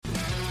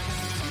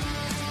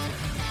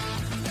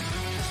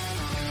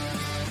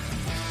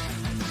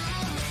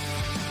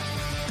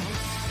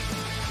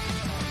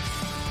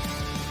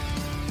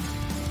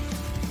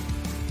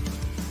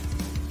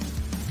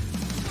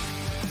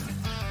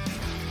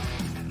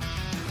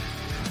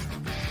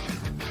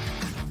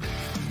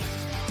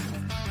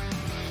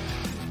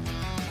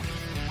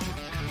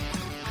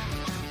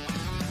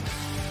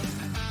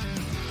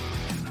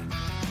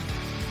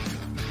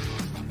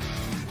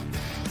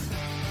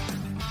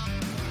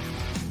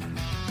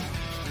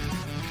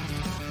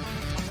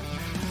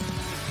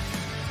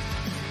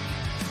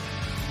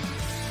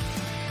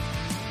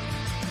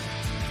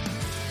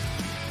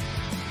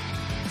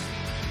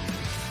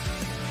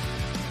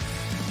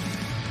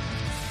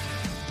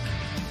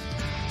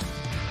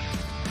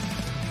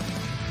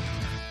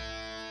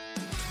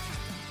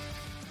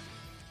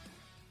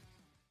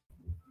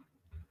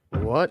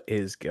What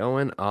is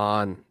going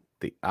on?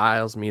 The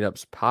Isles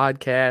Meetups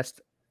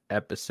podcast,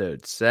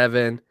 episode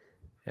 7.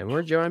 And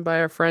we're joined by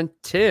our friend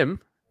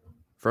Tim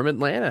from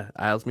Atlanta,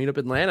 Isles Meetup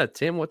Atlanta.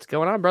 Tim, what's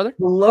going on, brother?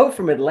 Hello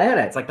from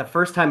Atlanta. It's like the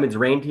first time it's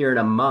rained here in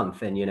a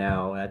month, and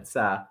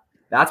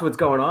that's what's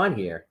going on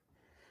here.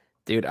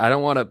 Dude, I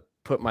don't want to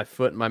put my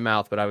foot in my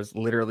mouth, but I was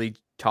literally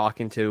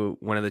talking to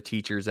one of the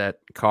teachers at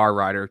Car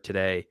Rider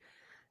today.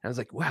 I was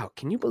like, wow,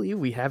 can you believe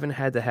we haven't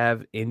had to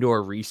have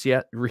indoor recess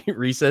yet?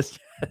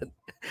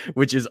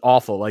 Which is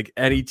awful. Like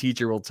any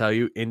teacher will tell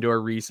you,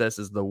 indoor recess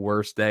is the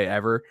worst day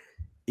ever.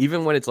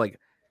 Even when it's like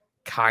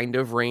kind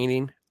of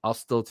raining, I'll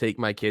still take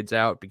my kids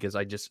out because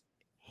I just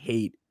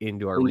hate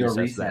indoor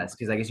recess.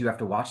 Because I guess you have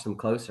to watch them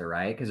closer,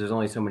 right? Because there's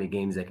only so many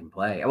games they can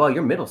play. Well,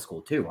 you're middle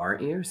school too,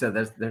 aren't you? So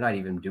they're not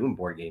even doing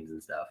board games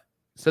and stuff.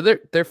 So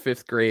they're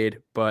fifth grade,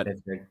 but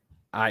Fifth grade.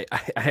 I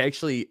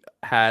actually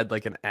had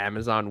like an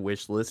Amazon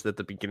wish list at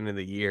the beginning of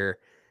the year,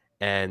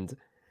 and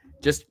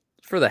just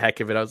for the heck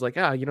of it, I was like,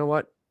 you know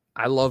what?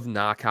 I love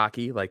knock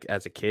hockey like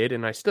as a kid,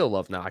 and I still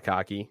love knock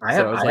hockey. I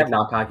have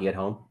knock hockey at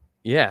home.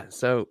 Yeah,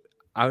 so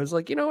I was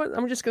like, you know what?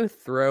 I'm just gonna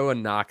throw a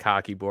knock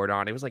hockey board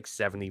on. It was like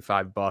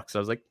 $75. I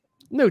was like,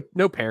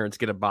 no parent's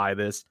gonna buy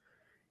this.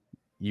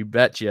 You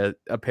betcha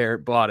a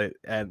parent bought it,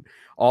 and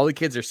all the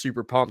kids are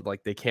super pumped.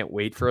 Like they can't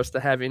wait for us to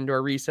have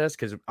indoor recess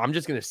because I'm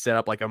just gonna set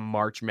up like a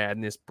March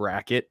Madness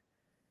bracket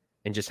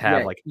and just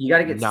have you got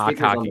to get knock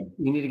stickers hockey.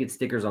 you need to get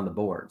stickers on the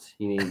boards.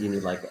 You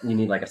need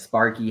like a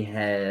Sparky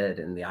head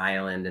and the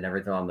island and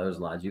everything on those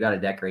lines. You got to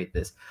decorate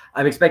this.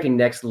 I'm expecting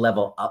next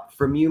level up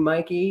from you,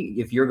 Mikey.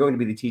 If you're going to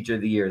be the teacher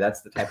of the year,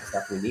 that's the type of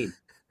stuff we need.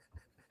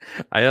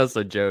 I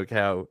also joke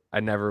how I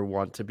never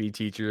want to be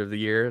teacher of the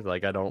year.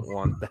 Like I don't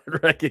want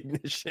that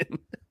recognition.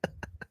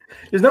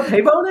 There's no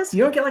pay bonus?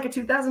 You don't get like a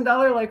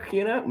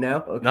 $2,000, No?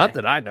 Okay. Not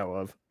that I know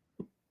of.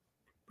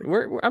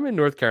 I'm in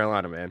North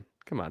Carolina, man.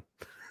 Come on.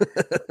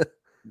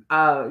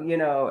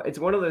 It's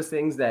one of those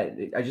things that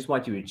I just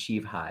want you to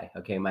achieve high.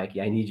 Okay,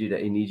 Mikey, I need you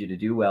to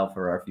do well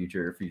for our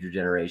future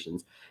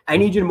generations. I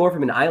need you to more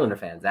from an Islander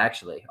fans,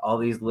 actually. All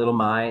these little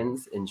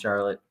minds in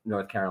Charlotte,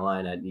 North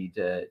Carolina need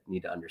to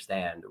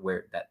understand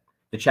where that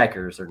the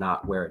checkers are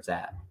not where it's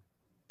at.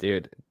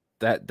 Dude,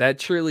 that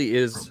truly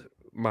is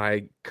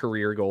my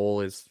career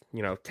goal is,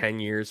 10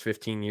 years,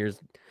 15 years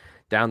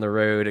down the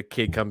road, a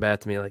kid come back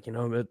to me like,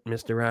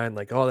 Mr. Ryan,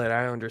 like all that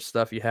Islander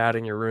stuff you had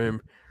in your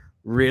room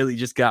really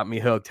just got me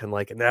hooked. And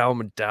like, now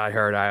I'm a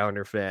diehard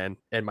Islander fan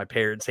and my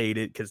parents hate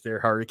it because they're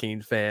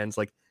Hurricane fans.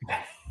 Like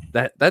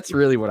that's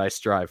really what I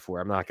strive for.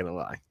 I'm not going to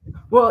lie.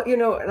 Well,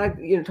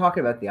 and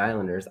talking about the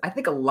Islanders, I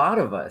think a lot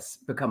of us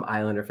become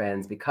Islander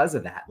fans because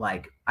of that.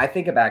 Like I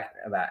think about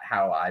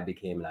how I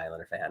became an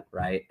Islander fan,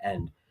 right?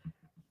 And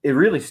it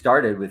really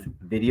started with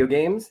video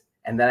games.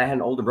 And then I had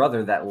an older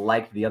brother that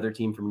liked the other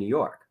team from New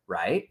York,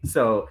 right?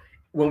 So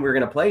when we were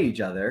going to play each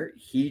other,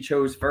 he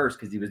chose first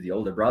because he was the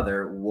older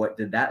brother. What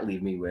did that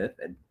leave me with?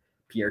 And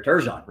Pierre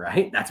Turgeon,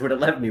 right? That's what it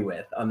left me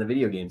with on the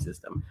video game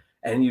system.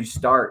 And it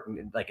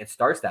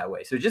starts that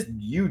way. So just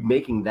you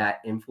making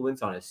that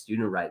influence on a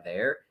student right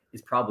there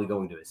is probably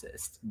going to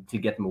assist to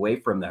get them away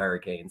from the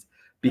Hurricanes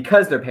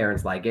because their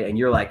parents like it. And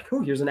you're like,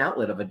 oh, here's an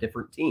outlet of a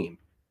different team.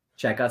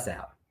 Check us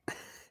out.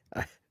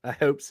 I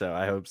hope so.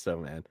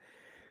 Man.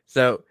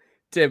 So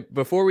Tim,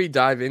 before we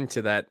dive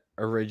into that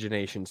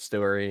origination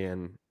story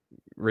and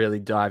really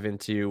dive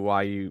into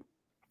why you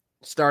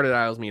started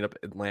Isles Meetup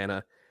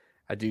Atlanta,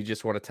 I do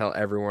just want to tell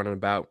everyone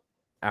about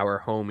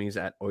our homies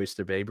at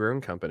Oyster Bay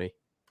Brewing Company.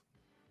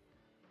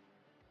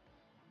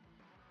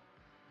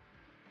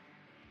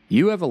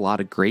 You have a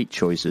lot of great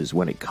choices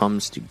when it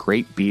comes to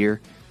great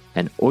beer,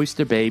 and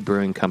Oyster Bay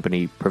Brewing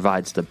Company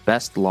provides the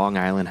best Long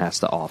Island has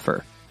to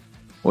offer.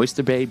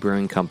 Oyster Bay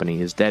Brewing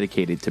Company is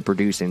dedicated to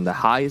producing the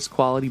highest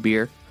quality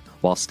beer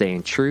while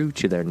staying true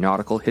to their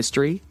nautical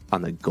history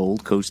on the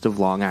Gold Coast of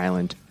Long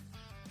Island.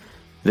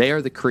 They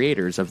are the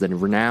creators of the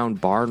renowned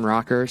Barn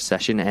Rocker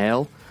Session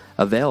Ale,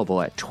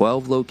 available at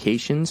 12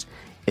 locations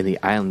in the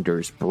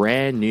Islanders'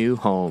 brand new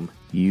home,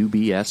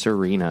 UBS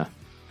Arena.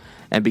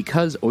 And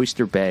because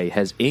Oyster Bay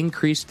has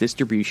increased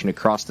distribution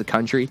across the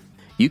country,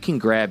 you can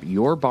grab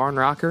your Barn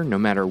Rocker no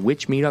matter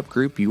which meetup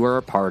group you are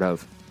a part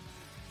of.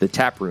 The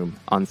tap room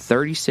on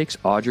 36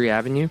 Audrey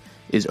Avenue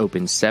is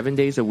open 7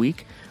 days a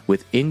week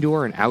with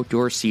indoor and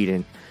outdoor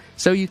seating,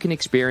 so you can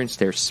experience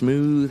their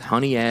smooth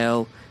honey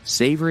ale,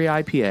 savory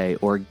IPA,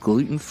 or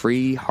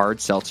gluten-free hard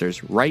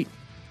seltzers right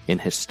in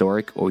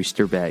historic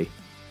Oyster Bay.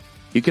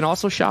 You can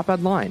also shop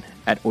online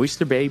at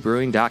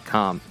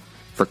oysterbaybrewing.com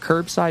for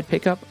curbside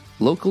pickup,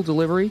 local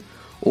delivery,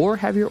 or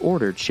have your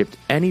order shipped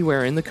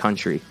anywhere in the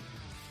country.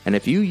 And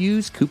if you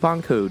use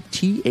coupon code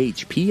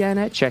THPN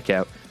at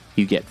checkout,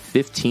 you get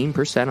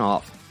 15%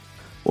 off.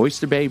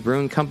 Oyster Bay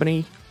Brewing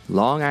Company,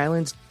 Long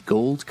Island's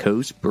Gold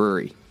Coast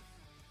Brewery.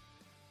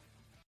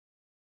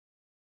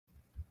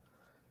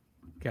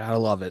 Gotta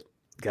love it.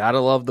 Gotta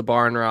love the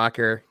Barn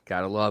Rocker.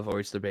 Gotta love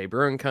Oyster Bay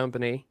Brewing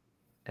Company.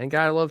 And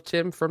gotta love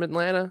Tim from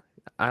Atlanta,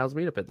 Isles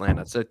Meetup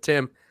Atlanta. So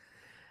Tim,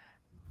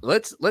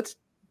 let's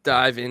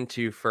dive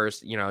into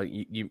first,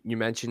 you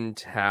mentioned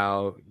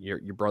how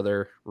your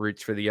brother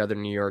roots for the other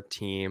New York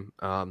team.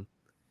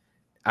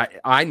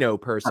 I know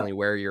personally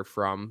where you're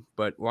from,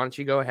 but why don't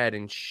you go ahead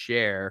and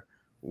share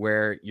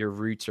where your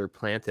roots are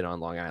planted on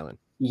Long Island?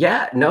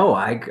 Yeah, no,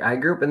 I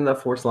grew up in the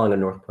Forest Lawn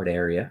and Northport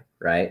area,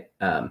 right?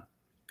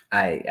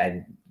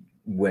 I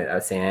went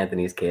a St.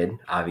 Anthony's kid,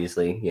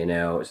 obviously,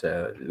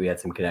 so we had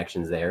some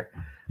connections there.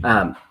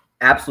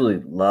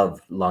 Absolutely love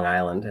Long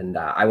Island, and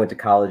I went to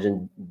college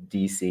in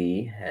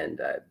DC and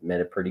met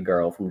a pretty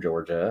girl from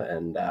Georgia,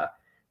 and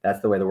that's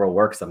the way the world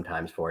works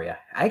sometimes for you.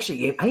 I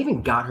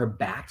even got her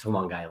back to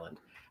Long Island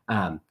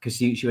because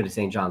she went to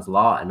St. John's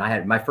Law, and I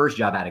had my first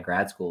job out of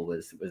grad school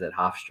was at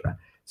Hofstra.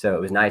 So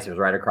it was nice. It was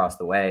right across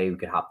the way. We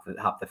could hop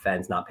the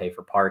fence, not pay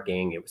for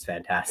parking. It was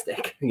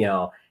fantastic.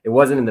 It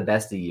wasn't in the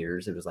best of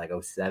years. It was like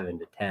 07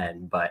 to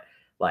 10, but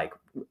like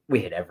we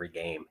hit every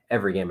game.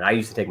 And I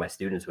used to take my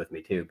students with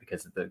me too,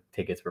 because the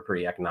tickets were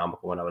pretty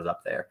economical when I was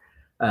up there.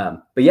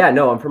 But yeah,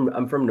 no,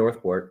 I'm from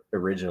Northport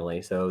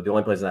originally. So the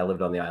only places I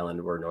lived on the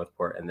island were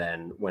Northport. And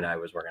then when I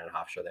was working at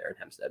Hofstra there in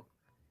Hempstead.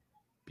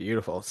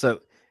 Beautiful.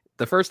 So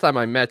the first time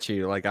I met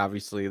you, like,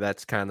 obviously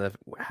that's kind of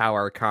how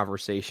our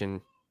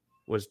conversation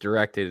was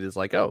directed, is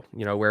like, oh,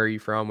 where are you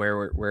from?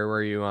 Where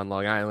were you on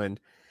Long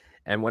Island?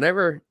 And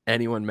whenever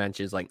anyone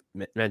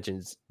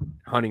mentions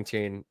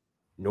Huntington,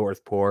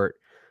 Northport,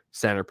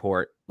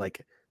 Centerport,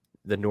 like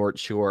the North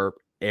Shore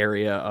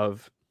area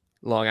of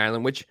Long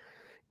Island, which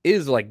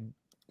is like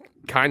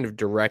kind of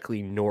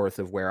directly north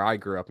of where I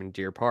grew up in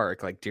Deer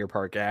Park, like Deer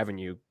Park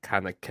Avenue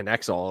kind of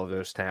connects all of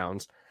those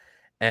towns.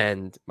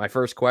 And my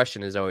first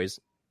question is always,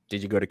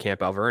 did you go to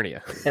Camp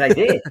Alvernia? And I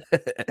did.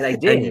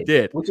 And you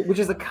did. Which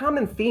is a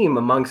common theme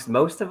amongst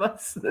most of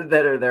us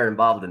that are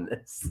involved in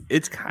this.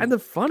 It's kind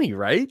of funny,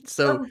 right?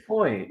 So, some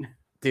point.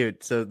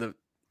 Dude, so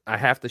I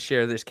have to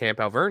share this Camp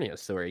Alvernia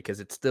story because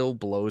it still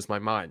blows my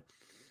mind.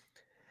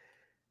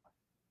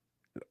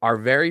 Our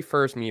very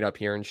first meetup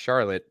here in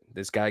Charlotte,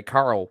 this guy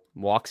Carl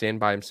walks in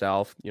by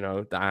himself,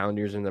 the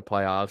Islanders in the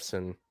playoffs,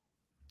 and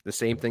the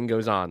same thing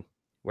goes on.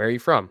 Where are you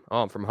from?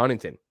 Oh, I'm from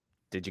Huntington.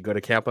 Did you go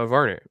to Camp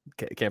Alvernia?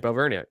 Camp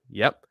Alvernia.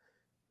 Yep.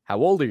 How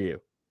old are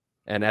you?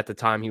 And at the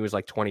time he was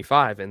like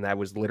 25, and that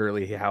was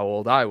literally how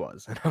old I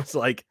was. And I was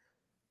like,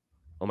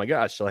 oh my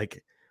gosh,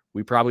 like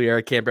we probably are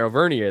at Camp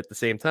Alvernia at the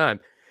same time.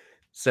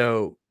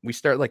 So we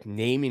start like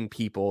naming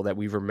people that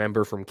we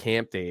remember from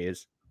camp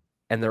days,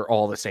 and they're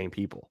all the same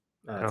people.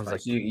 Oh, and I was funny.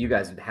 like, So you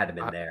guys had to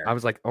been there. I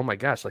was like, oh my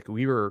gosh, like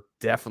we were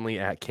definitely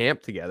at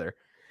camp together.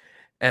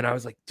 And I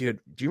was like, dude,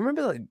 do you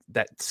remember like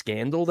that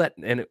scandal that,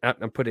 and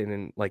I'm putting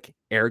in like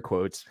air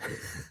quotes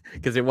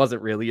because it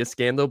wasn't really a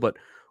scandal, but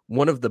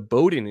one of the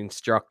boating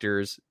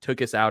instructors took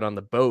us out on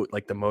the boat,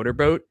 like the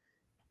motorboat,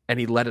 and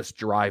he let us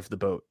drive the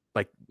boat.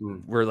 Like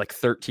we're like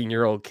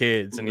 13-year-old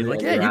kids. And he's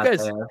like, yeah,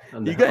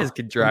 you guys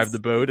could drive the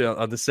boat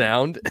on the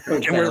Sound.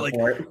 And we're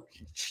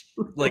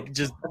like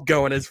just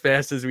going as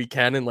fast as we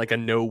can in like a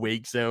no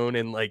wake zone,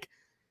 and like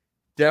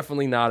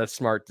definitely not a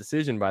smart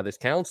decision by this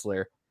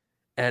counselor.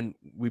 And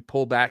we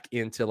pull back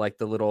into like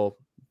the little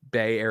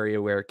bay area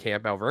where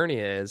Camp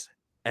Alvernia is,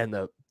 and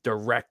the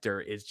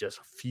director is just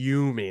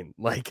fuming.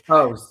 Like,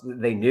 oh,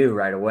 they knew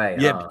right away.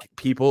 Yeah, huh?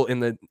 People in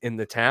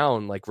the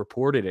town like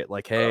reported it,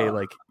 like, hey,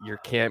 like your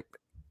camp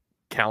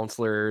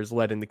counselors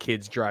letting the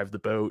kids drive the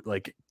boat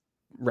like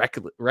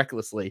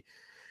recklessly.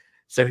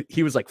 So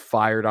he was like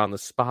fired on the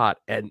spot,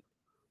 and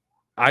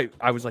I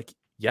was like,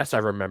 yes, I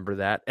remember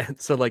that. And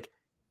so like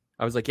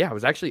I was like, yeah, I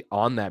was actually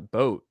on that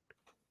boat.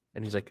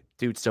 And he's like,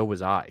 dude, so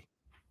was I.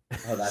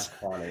 Oh, that's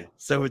funny.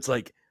 So it's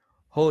like,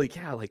 holy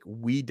cow, like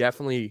we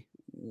definitely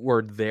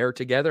were there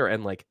together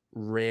and like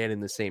ran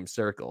in the same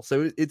circle.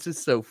 So it's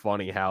just so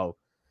funny how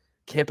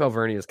Camp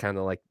Alvernia is kind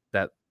of like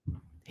that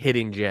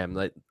hidden gem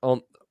that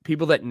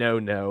people that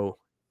know,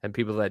 and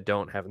people that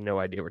don't have no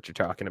idea what you're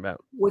talking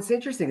about. What's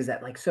interesting is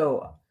that, like,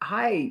 so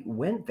I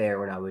went there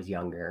when I was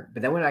younger,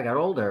 but then when I got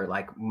older,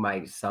 like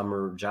my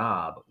summer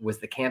job was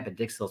the camp at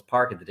Dix Hills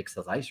Park at the Dix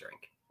Hills Ice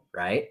Rink,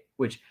 right?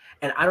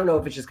 And I don't know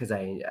if it's just because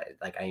I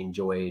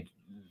enjoyed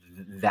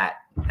that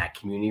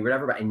community or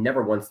whatever, but I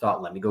never once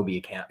thought, let me go be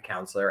a camp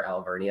counselor at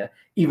Alvernia,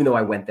 even though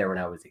I went there when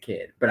I was a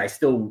kid. But I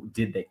still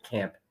did the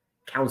camp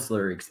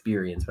counselor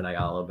experience when I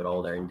got a little bit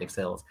older in Dix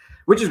Hills,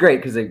 which is great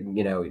because they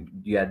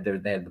had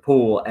the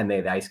pool and they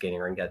had the ice skating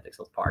rink at Dix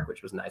Hills Park,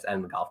 which was nice,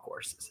 and the golf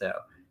course. So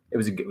it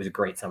was a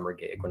great summer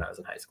gig when I was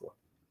in high school.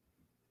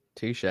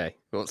 Touche.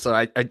 Well, so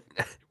I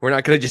we're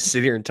not going to just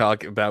sit here and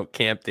talk about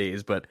camp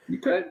days, but you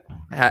could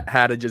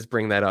had to just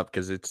bring that up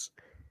because it's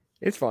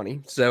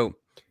funny. So,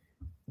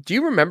 do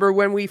you remember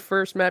when we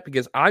first met?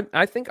 Because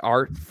I think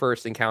our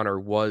first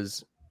encounter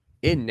was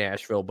in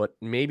Nashville, but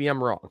maybe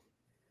I'm wrong.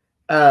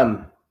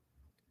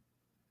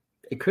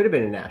 It could have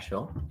been in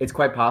Nashville. It's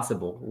quite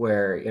possible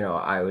where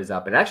I was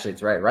up, and actually,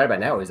 it's right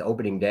about now. It was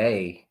opening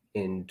day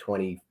in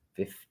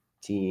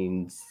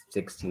 2015,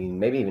 16,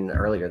 maybe even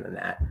earlier than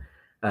that.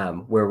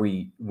 Where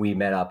we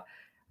met up.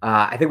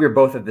 I think we were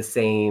both at the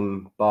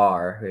same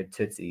bar at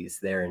Tootsie's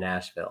there in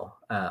Nashville.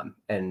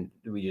 And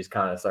we just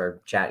kind of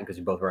started chatting because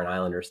we both were in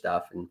Islander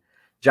stuff. And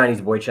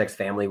Johnny's Wojciech's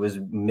family was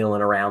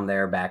milling around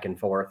there back and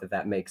forth, if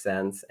that makes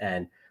sense.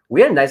 And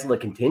we had a nice little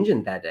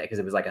contingent that day because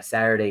it was like a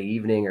Saturday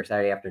evening or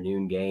Saturday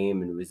afternoon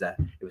game. And it was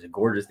a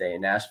gorgeous day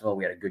in Nashville.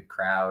 We had a good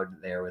crowd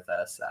there with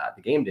us.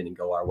 The game didn't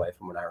go our way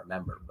from what I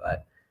remember,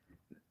 but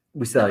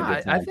we still had a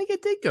good time. I think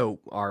it did go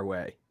our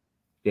way.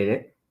 Did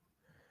it?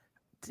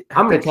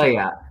 I'm going to tell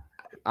you.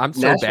 I'm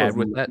so bad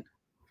with that.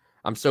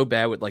 I'm so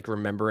bad with like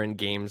remembering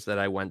games that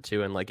I went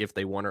to and like if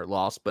they won or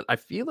lost. But I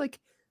feel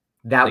like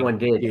that one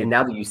did. And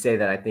now that you say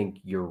that, I think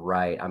you're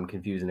right. I'm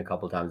confusing a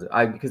couple of times.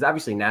 Because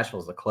obviously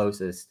Nashville is the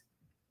closest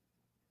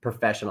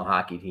professional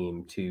hockey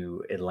team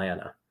to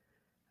Atlanta.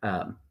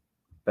 But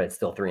it's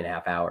still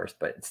 3.5 hours.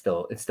 But it's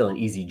still an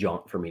easy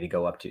jaunt for me to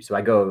go up to. So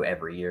I go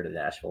every year to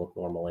Nashville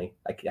normally.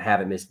 I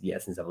haven't missed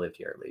yet since I've lived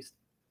here at least.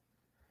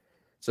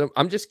 So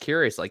I'm just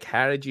curious, like,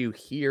 how did you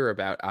hear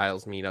about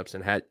Isles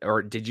meetups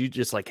or did you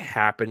just like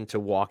happen to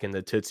walk in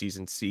the Tootsies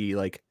and see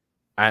like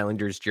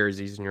Islanders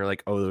jerseys and you're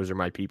like, oh, those are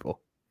my people?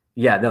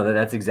 Yeah, no,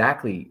 that's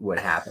exactly what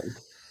happened.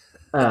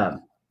 And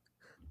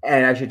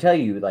I should tell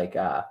you, like,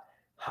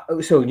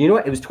 so you know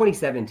what? It was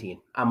 2017.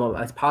 I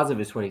was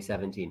positive it's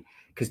 2017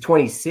 because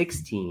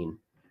 2016,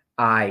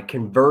 I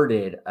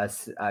converted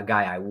a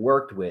guy I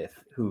worked with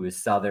who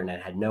was Southern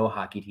and had no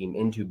hockey team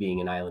into being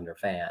an Islander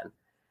fan.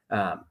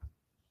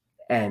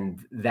 And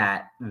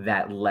that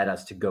led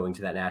us to going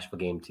to that Nashville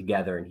game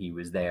together, and he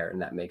was there,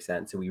 and that makes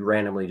sense. So we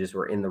randomly just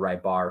were in the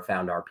right bar,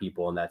 found our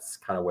people, and that's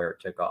kind of where it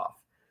took off.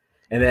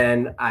 And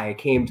then I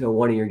came to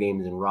one of your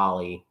games in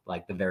Raleigh,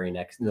 like the very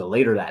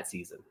later that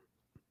season.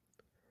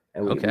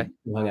 And we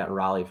hung out in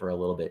Raleigh for a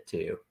little bit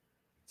too.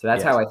 So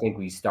that's how I think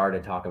we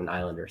started talking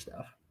Islander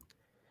stuff.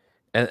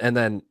 And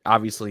then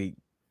obviously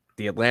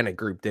the Atlanta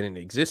group didn't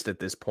exist at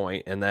this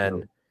point. And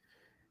then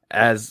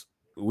as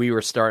we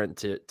were starting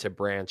to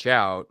branch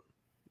out,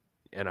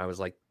 and I was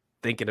like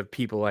thinking of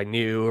people I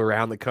knew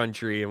around the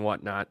country and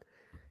whatnot,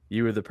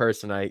 you were the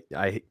person I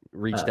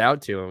reached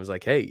out to and was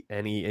like, hey,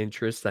 any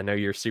interest? I know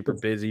you're super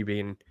busy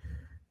being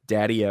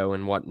daddy-o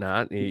and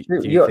whatnot. It's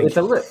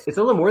a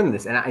little more than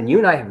this. And you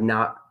and I have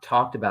not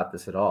talked about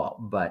this at all,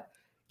 but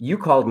you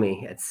called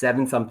me at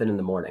 7-something in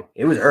the morning.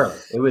 It was early.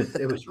 It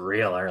was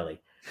real early.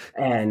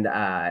 And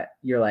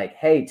you're like,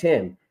 hey,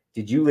 Tim,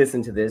 did you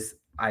listen to this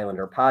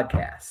Islander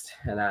podcast?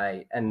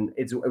 And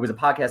it was a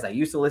podcast I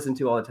used to listen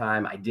to all the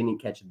time. I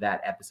didn't catch that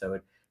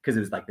episode because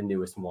it was like the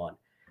newest one.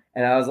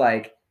 And I was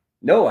like,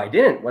 no, I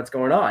didn't. What's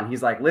going on?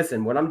 He's like,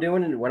 listen, what I'm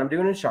doing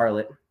in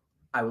Charlotte,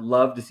 I would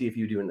love to see if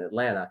you do in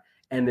Atlanta.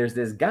 And there's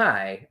this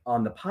guy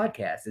on the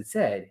podcast that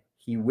said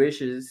he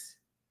wishes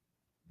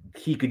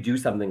he could do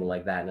something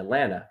like that in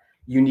Atlanta.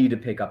 You need to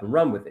pick up and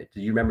run with it. Do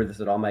you remember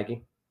this at all,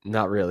 Mikey?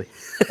 Not really.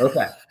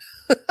 Okay.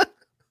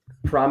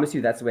 Promise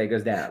you that's the way it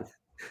goes down.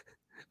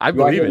 I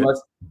believe it.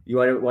 You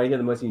want to hear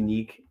the most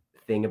unique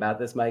thing about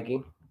this,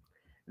 Mikey?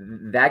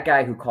 That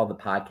guy who called the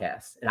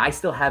podcast, and I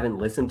still haven't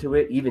listened to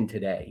it even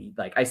today.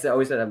 Like I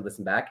always said, I'd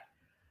listen back.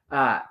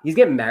 He's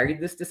getting married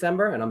this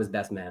December, and I'm his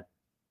best man.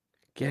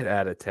 Get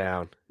out of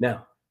town.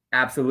 No,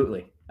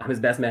 absolutely. I'm his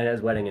best man at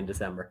his wedding in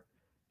December.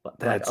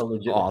 That's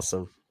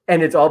awesome.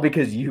 And it's all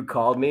because you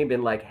called me and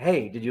been like,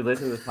 hey, did you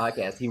listen to this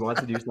podcast? He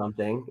wants to do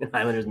something.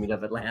 Islanders meet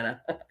up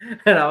Atlanta.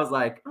 And I was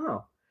like,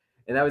 oh.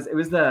 And it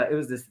was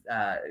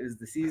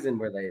the season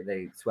where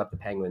they swept the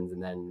Penguins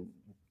and then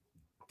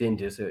didn't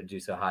do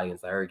so high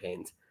against the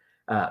Hurricanes.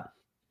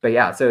 But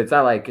yeah, so it's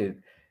not like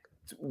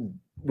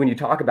when you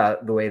talk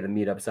about the way the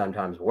meetups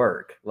sometimes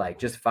work, like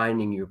just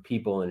finding your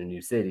people in a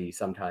new city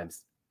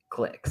sometimes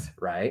clicks,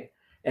 right?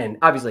 And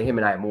obviously him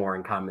and I have more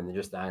in common than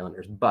just the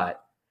Islanders.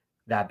 But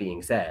that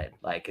being said,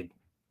 like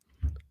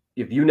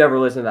if you never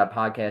listened to that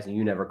podcast and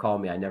you never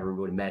called me, I never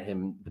would have met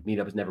him. The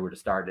meetups never would have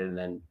started. And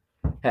then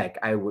heck,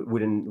 I'd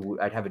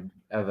have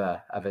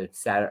a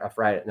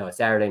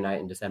Saturday night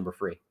in December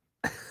free.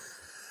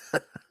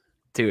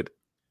 Dude,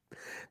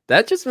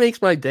 that just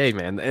makes my day,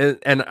 man.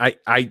 And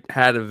I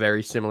had a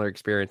very similar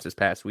experience this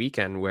past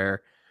weekend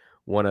where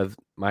one of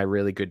my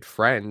really good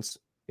friends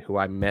who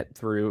I met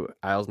through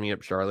Isles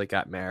Meetup Charlotte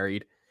got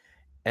married.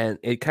 And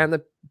it kind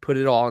of put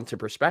it all into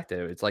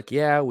perspective. It's like,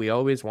 yeah, we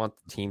always want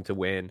the team to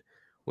win.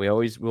 We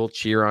always will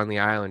cheer on the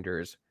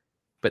Islanders.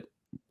 But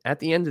at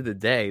the end of the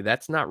day,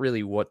 that's not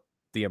really what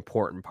the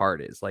important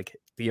part is. Like,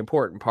 the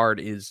important part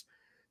is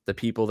the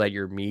people that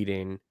you're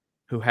meeting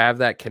who have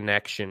that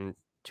connection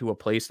to a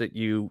place that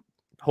you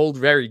hold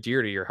very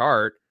dear to your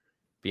heart,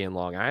 being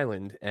Long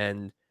Island.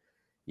 And,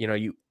 you know,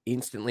 you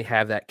instantly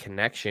have that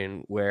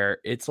connection where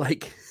it's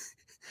like,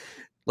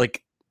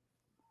 like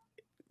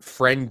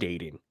friend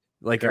dating.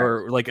 Like, right.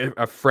 Or like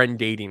a friend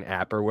dating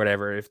app or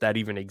whatever, if that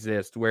even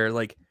exists, where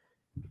like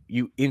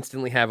you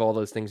instantly have all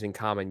those things in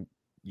common.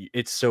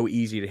 It's so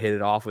easy to hit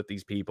it off with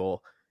these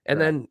people. And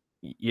right. Then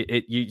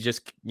you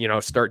just, you know,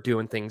 start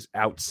doing things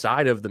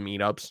outside of the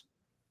meetups,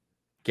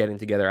 getting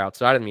together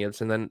outside of the meetups.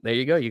 And then there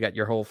you go. You got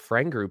your whole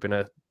friend group in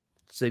a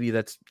city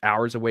that's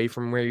hours away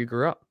from where you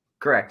grew up.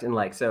 Correct. And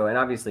like, so, and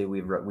obviously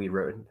we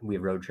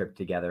road trip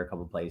together a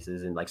couple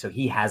places, and like, so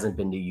he hasn't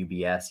been to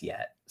UBS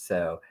yet.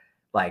 So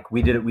like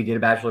we did a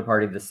bachelor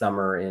party this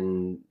summer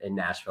in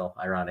Nashville,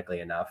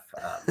 ironically enough,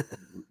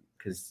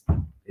 because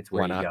it's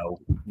where Why you not? go.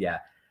 Yeah.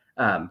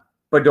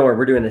 But don't worry,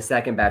 we're doing the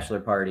second bachelor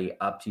party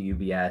up to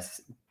UBS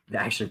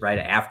actually right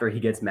after he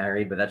gets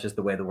married, but that's just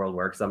the way the world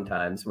works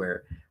sometimes,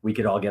 where we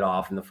could all get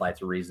off and the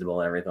flights are reasonable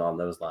and everything on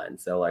those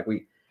lines. So like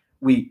we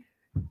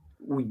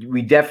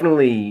we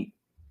definitely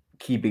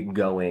keep it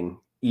going,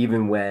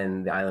 even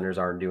when the Islanders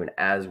aren't doing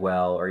as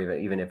well, or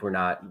even if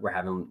we're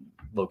having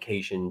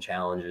location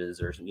challenges,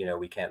 or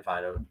we can't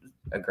find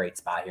a great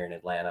spot here in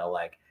Atlanta.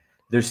 Like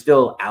there's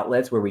still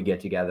outlets where we get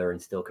together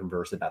and still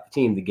converse about the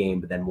team, the game,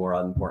 but then more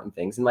important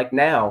things. And like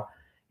now,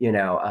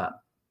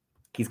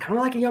 he's kind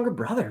of like a younger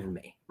brother to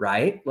me,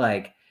 right?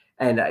 Like,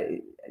 and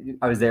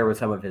I was there with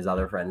some of his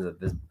other friends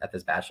at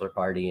this bachelor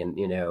party, and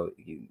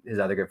his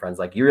other good friends.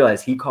 Like, you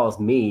realize he calls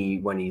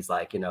me when he's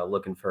like,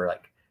 looking for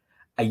like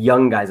a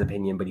young guy's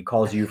opinion, but he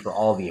calls you for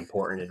all the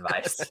important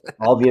advice.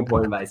 All the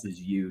important advice is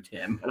you,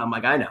 Tim. And I'm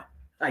like, I know,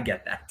 I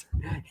get that,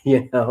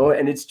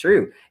 and it's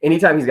true.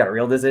 Anytime he's got a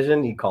real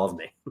decision, he calls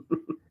me.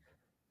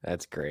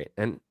 That's great.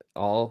 And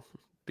all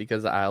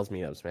because of Isles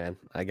meetups, man.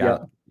 I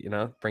got,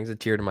 brings a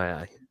tear to my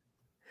eye.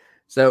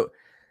 So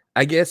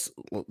I guess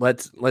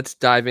let's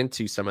dive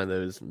into some of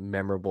those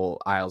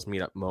memorable Isles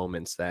meetup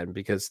moments then,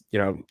 because,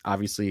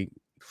 obviously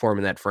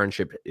forming that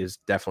friendship is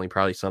definitely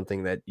probably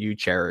something that you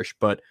cherish,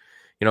 but,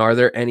 are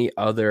there any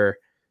other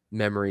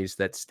memories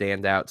that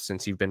stand out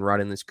since you've been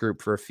running this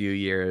group for a few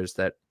years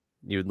that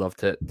you'd love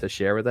to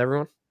share with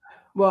everyone?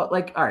 Well,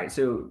 like, all right.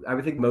 So I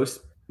would think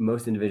most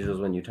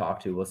individuals when you talk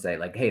to will say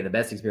like, hey, the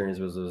best experience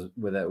was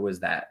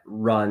that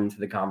run to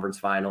the conference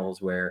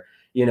finals where,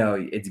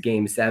 it's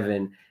game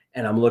 7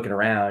 and I'm looking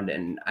around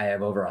and I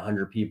have over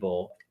 100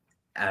 people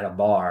at a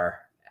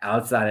bar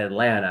outside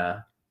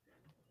Atlanta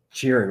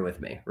cheering with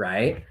me.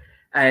 Right.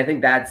 And I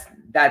think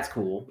that's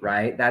cool.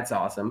 Right. That's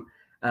awesome.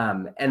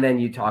 And then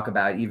you talk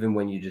about even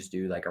when you just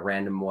do like a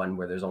random one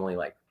where there's only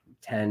like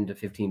 10 to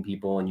 15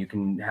 people and you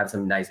can have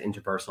some nice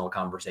interpersonal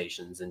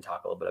conversations and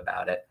talk a little bit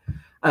about it.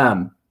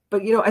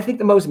 But, I think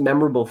the most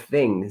memorable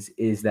things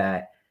is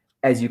that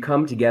as you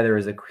come together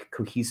as a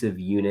cohesive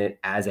unit,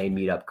 as a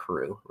meetup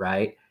crew,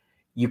 right,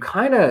 you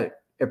kind of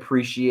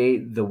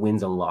appreciate the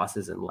wins and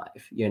losses in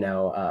life.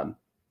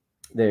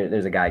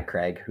 There's a guy,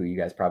 Craig, who you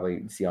guys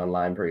probably see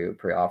online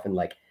pretty often.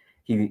 Like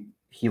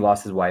he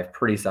lost his wife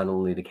pretty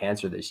suddenly to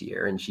cancer this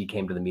year, and she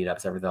came to the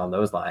meetups, everything on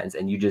those lines.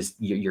 And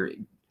you're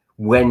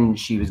when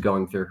she was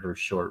going through her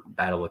short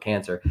battle with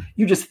cancer,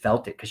 you just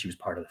felt it because she was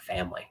part of the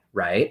family,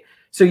 right?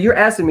 So you're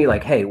asking me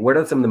like, hey, what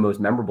are some of the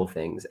most memorable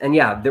things? And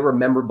yeah, there were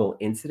memorable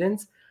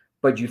incidents,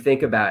 but you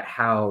think about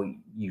how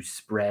you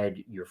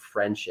spread your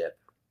friendship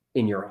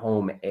in your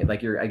home.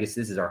 Like I guess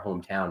this is our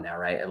hometown now,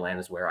 right?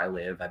 Atlanta's where I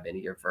live. I've been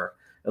here for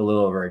a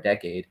little over a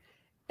decade,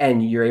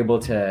 and you're able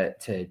to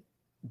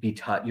be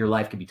your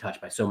life could be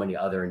touched by so many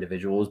other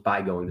individuals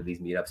by going to these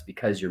meetups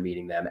because you're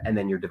meeting them, and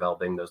then you're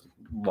developing those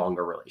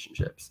longer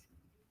relationships.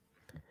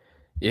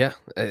 Yeah.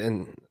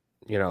 And,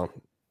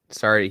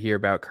 sorry to hear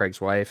about Craig's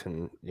wife,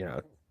 and,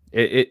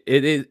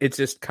 it's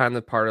just kind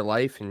of part of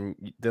life,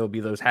 and there'll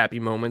be those happy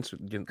moments,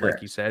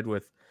 like you said,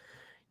 with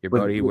your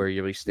buddy, where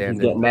you'll be standing.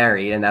 He's getting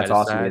married, and that's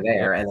awesome. You're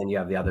there, Yep. and then you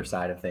have the other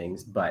side of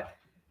things. But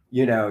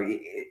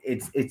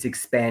it's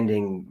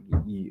expanding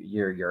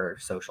your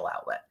social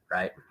outlet,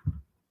 right?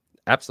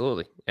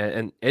 Absolutely.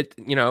 And it,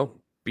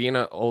 being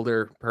an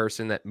older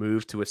person that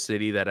moved to a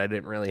city that I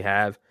didn't really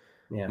have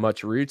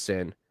much roots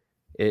in,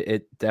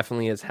 it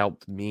definitely has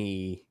helped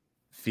me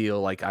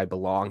feel like I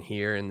belong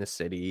here in the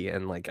city,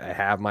 and like I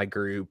have my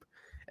group.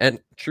 And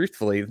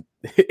truthfully,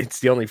 it's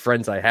the only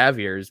friends I have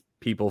here is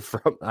people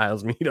from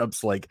Isles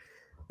meetups. Like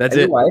that's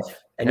and it.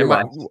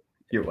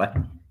 Your wife,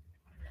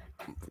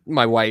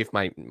 my wife,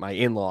 my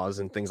in-laws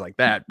and things like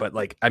that. But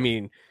like, I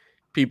mean,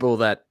 people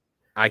that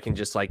I can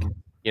just like,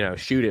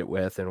 shoot it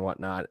with and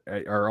whatnot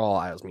are all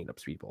Isles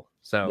meetups people.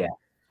 So, yeah.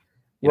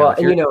 Well,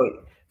 and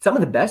some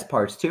of the best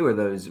parts too are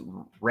those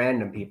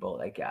random people.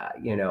 Like,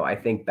 I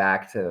think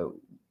back to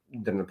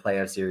the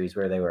playoff series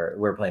where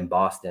we're playing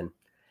Boston,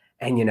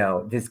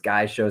 and this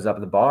guy shows up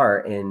at the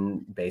bar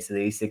in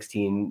basically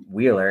 16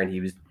 wheeler,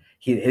 and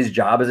his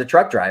job as a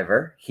truck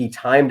driver. He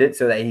timed it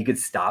so that he could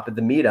stop at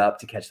the meetup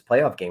to catch the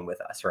playoff game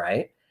with us,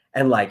 right?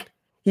 And like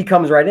he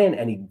comes right in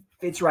and he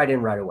fits right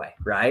in right away,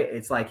 right?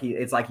 It's like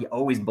he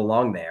always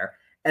belonged there,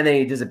 and then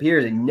he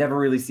disappears and you never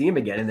really see him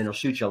again. And then he'll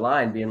shoot you a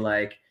line, being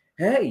like,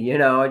 hey,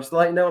 I just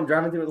let you know I'm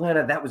driving through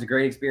Atlanta. That was a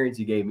great experience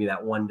you gave me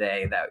that one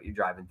day that you're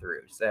driving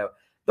through. So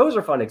those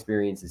are fun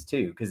experiences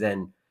too, because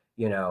then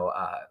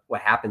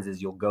what happens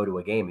is you'll go to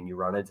a game and you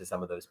run into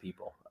some of those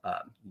people.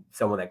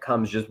 Someone that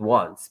comes just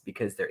once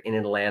because they're in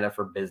Atlanta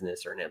for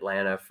business or in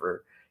Atlanta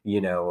for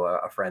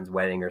a friend's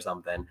wedding or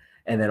something,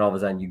 and then all of a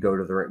sudden you go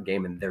to the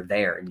game and they're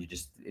there, and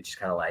it's just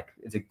kind of like,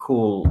 it's a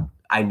cool,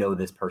 I know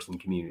this person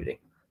community.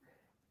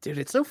 Dude,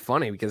 it's so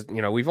funny because,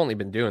 we've only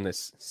been doing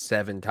this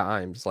 7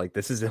 times. Like,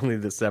 this is only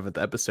the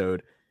 7th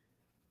episode.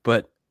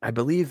 But I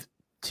believe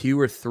 2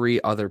 or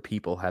 3 other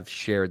people have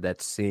shared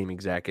that same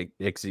exact Oh,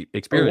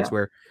 experience yeah.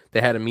 where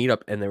they had a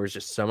meetup and there was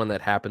just someone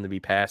that happened to be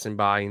passing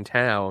by in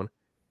town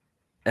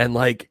and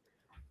like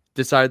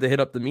decided to hit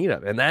up the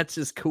meetup. And that's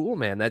just cool,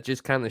 man. That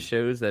just kind of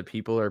shows that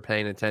people are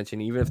paying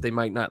attention, even if they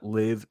might not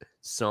live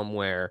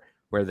somewhere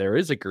where there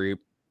is a group.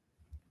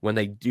 When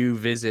they do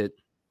visit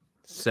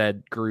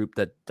said group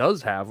that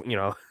does have, a They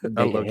can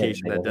hit,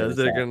 location they that can hit does, us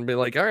they're up. going to be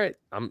like, all right,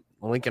 I'm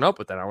linking up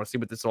with that. I want to see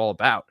what this is all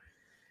about.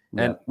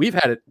 And Yep. we've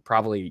had it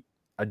probably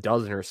a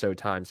dozen or so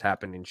times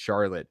happen in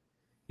Charlotte.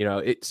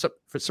 It's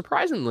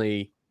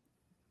surprisingly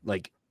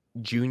like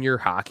junior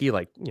hockey,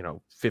 like,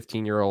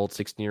 15-year-old,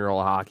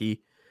 16-year-old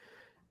hockey.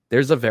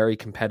 There's a very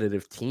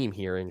competitive team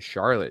here in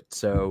Charlotte.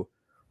 So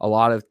a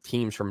lot of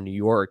teams from New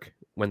York,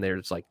 when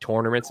there's like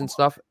tournaments and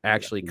stuff,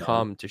 actually Yeah.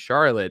 come to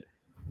Charlotte.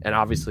 And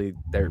obviously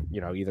they're,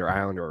 either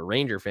Islander or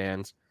Ranger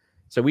fans.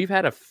 So we've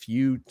had a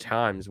few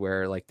times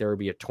where like there would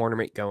be a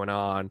tournament going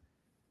on.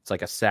 It's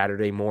like a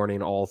Saturday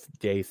morning all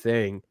day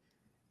thing.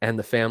 And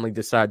the family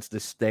decides to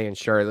stay in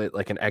Charlotte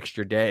like an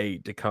extra day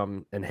to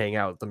come and hang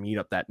out at the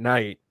meetup that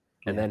night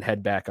and Yeah. then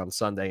head back on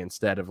Sunday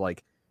instead of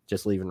like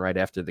just leaving right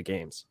after the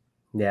games.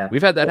 Yeah.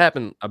 We've had that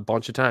happen a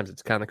bunch of times.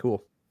 It's kind of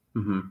cool.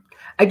 Mm-hmm.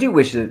 I do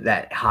wish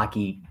that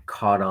hockey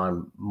caught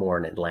on more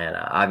in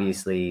Atlanta.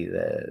 Obviously,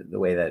 the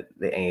way that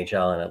the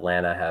NHL and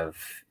Atlanta have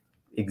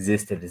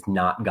existed has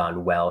not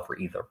gone well for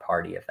either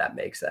party, if that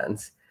makes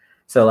sense.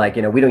 So, like,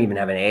 we don't even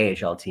have an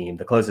AHL team.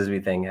 The closest we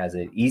think has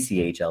an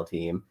ECHL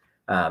team,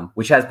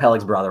 which has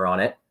Peleg's brother on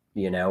it,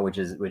 which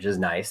is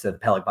nice. So the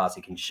Peleg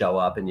posse can show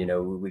up, and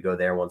we go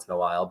there once in a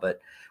while.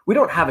 But we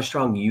don't have a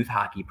strong youth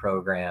hockey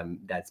program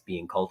that's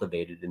being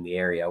cultivated in the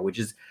area, which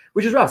is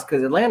rough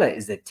because Atlanta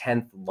is the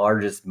 10th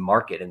largest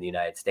market in the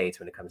United States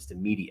when it comes to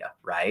media,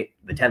 right?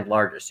 The 10th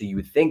largest. So you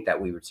would think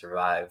that we would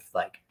survive,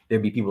 like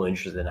there'd be people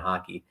interested in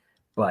hockey,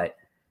 but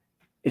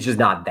it's just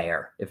not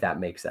there, if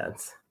that makes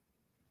sense.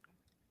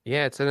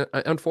 Yeah, it's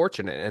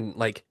unfortunate. And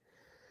like,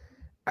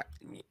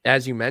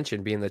 as you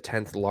mentioned, being the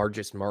 10th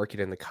largest market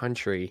in the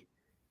country,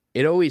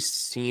 it always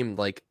seemed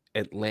like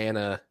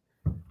Atlanta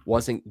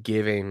wasn't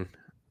given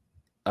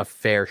a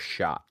fair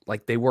shot.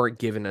 Like they weren't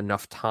given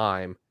enough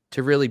time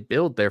to really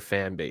build their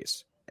fan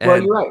base. Well,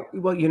 And you're right.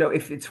 Well,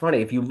 if it's funny,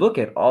 if you look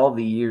at all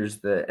the years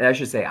and I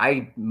should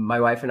say, my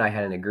wife and I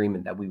had an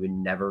agreement that we would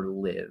never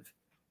live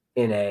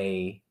in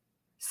a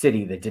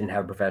city that didn't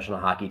have a professional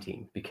hockey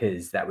team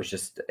because that was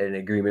just an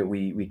agreement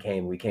we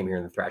came here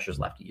and the Thrashers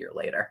left a year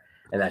later.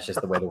 And that's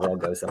just the way the world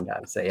goes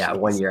sometimes. So yeah,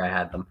 one year I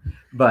had them.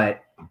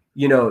 But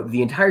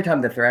the entire time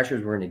the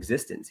Thrashers were in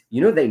existence,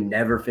 they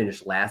never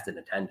finished last in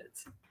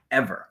attendance.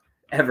 Ever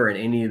in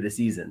any of the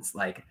seasons.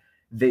 Like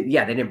they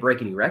didn't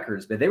break any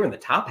records, but they were in the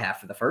top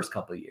half for the first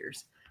couple of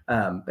years.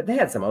 But they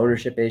had some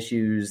ownership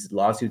issues,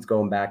 lawsuits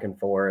going back and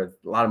forth.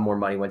 A lot of more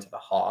money went to the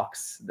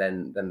Hawks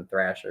than the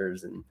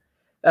Thrashers, and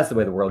that's the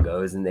way the world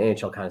goes. And the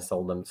NHL kind of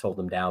sold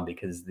them down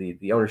because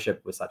the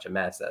ownership was such a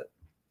mess that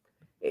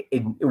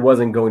it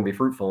wasn't going to be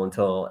fruitful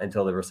until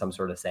there was some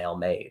sort of sale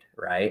made,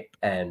 right?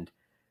 And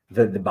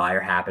the buyer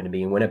happened to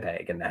be in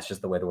Winnipeg, and that's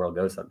just the way the world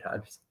goes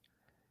sometimes.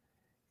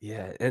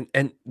 yeah,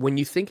 and when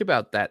you think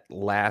about that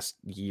last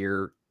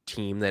year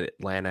team that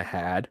Atlanta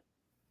had,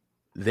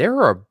 there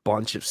are a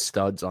bunch of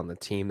studs on the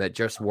team that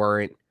just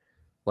weren't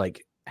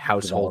like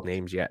household Developed.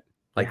 names yet.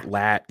 Yeah. Like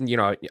Lad,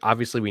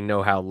 obviously we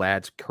know how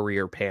Lad's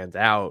career pans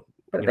out,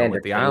 But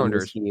with the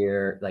Islanders.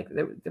 here, like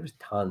there was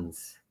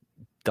tons.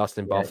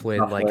 Dustin Yeah,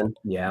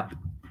 Byfuglien,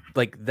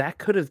 like that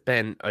could have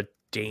been a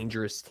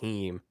dangerous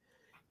team.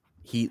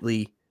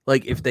 Heatley,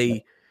 like if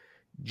they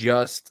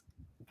just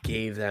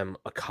gave them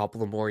a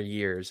couple of more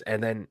years,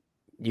 and then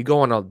you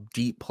go on a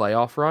deep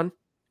playoff run,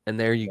 and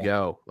there you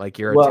go. Like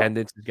your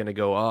attendance is going to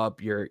go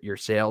up, your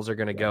sales are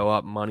going to go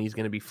up, money's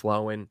going to be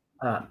flowing.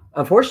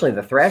 Unfortunately,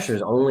 the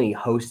Thrashers only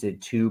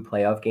hosted 2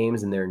 playoff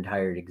games in their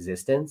entire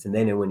existence, and they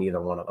didn't win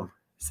either one of them.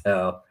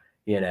 So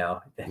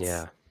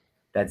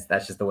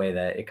that's just the way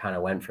that it kind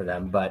of went for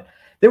them. But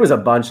there was a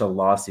bunch of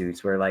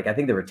lawsuits where, like, I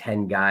think there were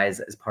 10 guys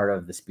as part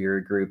of the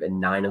Spirit Group,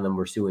 and 9 of them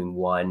were suing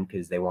one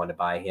because they wanted to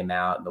buy him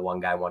out, and the one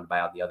guy wanted to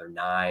buy out the other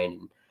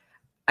 9.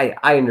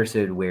 I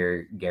understood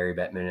where Gary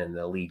Bettman and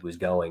the league was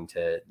going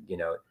to,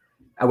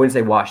 I wouldn't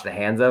say wash the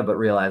hands of, but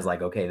realize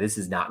like, okay, this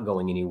is not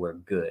going anywhere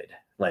good.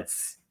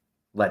 Let's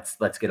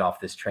get off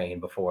this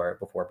train before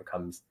it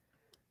becomes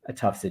a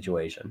tough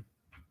situation.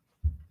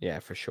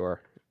 Yeah, for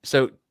sure.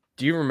 So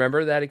do you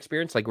remember that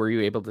experience? Like, were you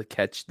able to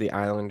catch the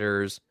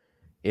Islanders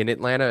in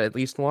Atlanta at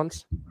least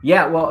once?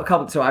 Yeah, well, a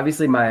couple. So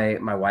obviously my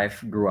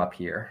wife grew up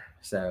here.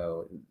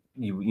 So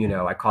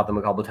I caught them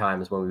a couple of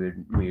times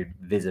when we would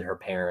visit her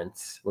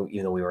parents,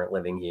 even though we weren't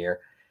living here.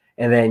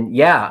 And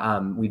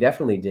then we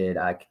definitely did.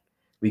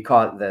 We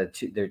caught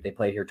they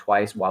played here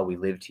twice while we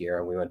lived here,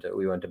 and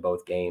we went to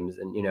both games.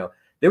 And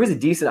there was a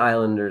decent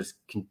Islanders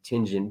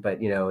contingent, but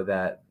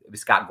that it was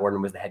Scott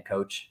Gordon was the head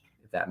coach,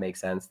 if that makes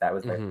sense. That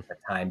was the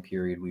time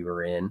period we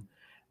were in.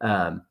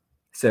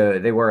 So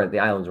the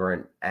Islanders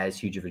weren't as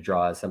huge of a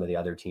draw as some of the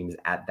other teams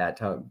at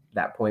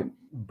that point,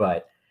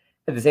 but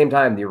at the same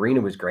time, the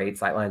arena was great.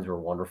 Sightlines were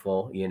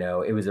wonderful. You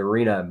know, it was an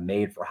arena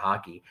made for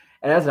hockey.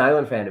 And as an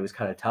Island fan, it was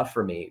kind of tough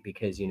for me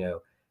because, you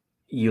know,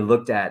 you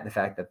looked at the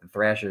fact that the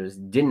Thrashers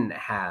didn't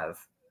have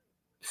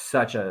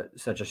such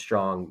a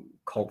strong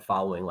cult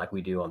following like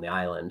we do on the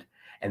island,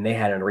 and they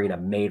had an arena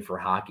made for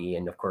hockey.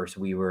 And of course,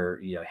 we were,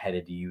 you know,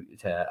 headed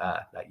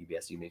to not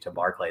UBS, to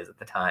Barclays at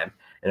the time.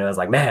 And I was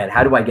like, man,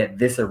 how do I get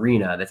this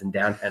arena that's in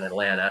downtown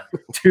Atlanta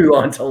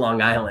onto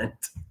Long Island?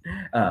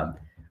 Um,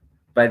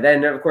 but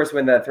then, of course,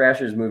 when the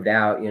Thrashers moved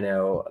out, you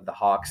know, the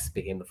Hawks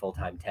became the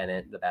full-time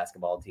tenant, the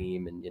basketball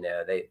team, and you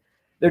know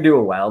they're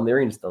doing well, and the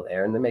arena's still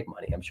there, and they make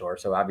money, I'm sure.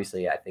 So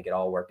obviously, I think it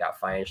all worked out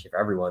financially for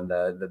everyone.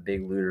 The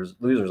big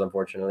losers,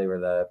 unfortunately, were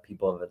the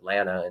people of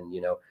Atlanta, and you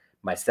know,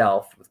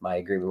 myself with my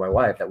agreement with my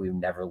wife that we would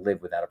never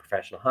live without a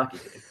professional hockey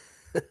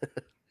team.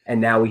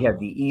 And now we have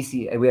we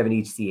have an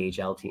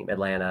ECHL team, the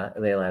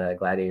Atlanta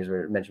Gladiators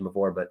were mentioned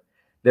before, but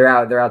they're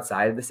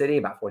outside of the city,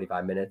 about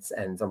 45 minutes,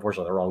 and it's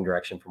unfortunately the wrong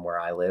direction from where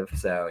I live.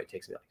 So it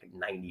takes me like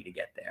 90 to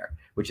get there,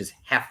 which is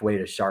halfway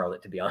to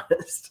Charlotte, to be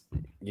honest.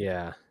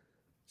 Yeah.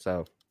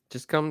 So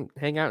just come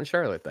hang out in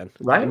Charlotte then.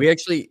 Right. We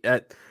actually,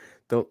 at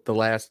the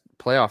last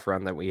playoff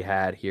run that we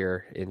had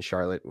here in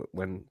Charlotte,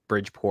 when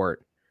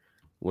Bridgeport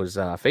was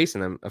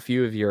facing them, a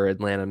few of your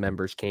Atlanta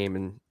members came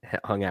and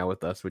hung out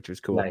with us, which was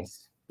cool.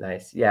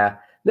 Nice. Yeah.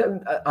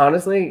 No,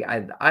 honestly,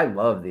 I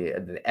love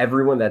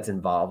everyone that's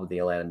involved with the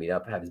Atlanta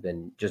meetup has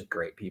been just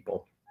great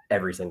people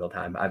every single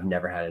time. I've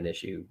never had an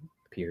issue,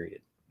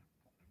 period.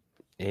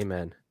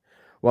 Amen.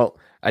 Well,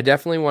 I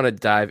definitely want to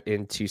dive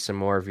into some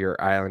more of your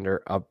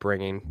Islander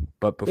upbringing.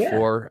 But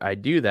before I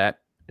do that,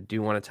 I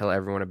do want to tell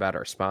everyone about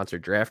our sponsor,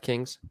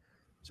 DraftKings.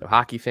 So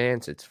hockey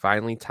fans, it's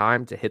finally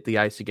time to hit the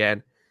ice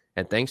again.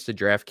 And thanks to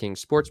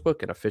DraftKings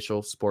Sportsbook, an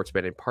official sports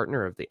betting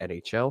partner of the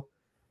NHL,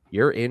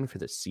 you're in for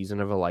the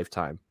season of a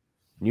lifetime.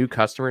 New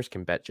customers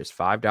can bet just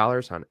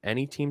 $5 on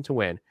any team to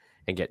win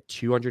and get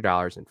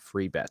 $200 in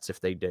free bets if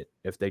they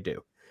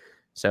do.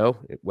 So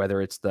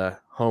whether it's the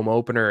home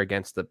opener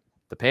against the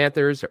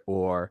Panthers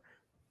or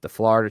the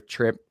Florida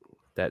trip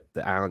that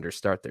the Islanders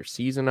start their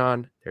season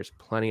on, there's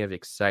plenty of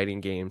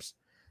exciting games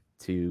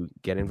to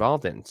get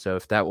involved in. So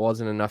if that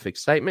wasn't enough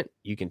excitement,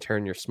 you can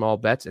turn your small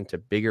bets into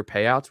bigger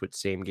payouts with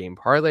same game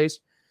parlays.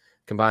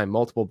 Combine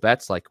multiple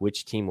bets like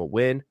which team will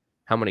win,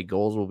 how many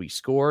goals will be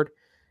scored,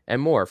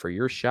 and more for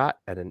your shot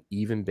at an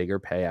even bigger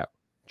payout.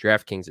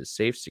 DraftKings is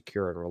safe,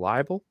 secure, and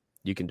reliable.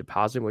 You can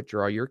deposit and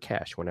withdraw your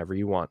cash whenever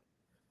you want.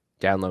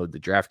 Download the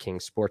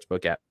DraftKings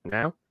Sportsbook app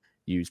now.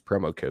 Use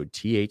promo code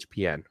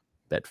THPN.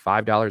 Bet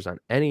 $5 on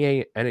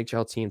any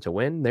NHL team to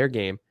win their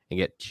game and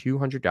get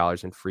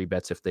 $200 in free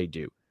bets if they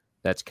do.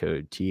 That's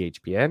code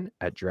THPN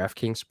at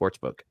DraftKings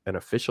Sportsbook, an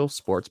official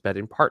sports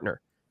betting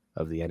partner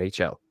of the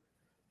NHL.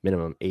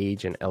 Minimum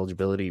age and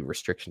eligibility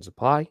restrictions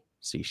apply.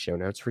 See show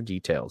notes for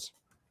details.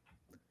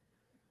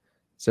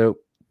 So,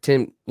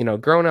 Tim, you know,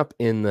 growing up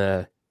in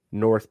the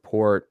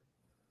Northport,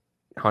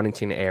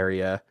 Huntington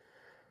area,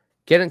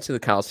 getting to the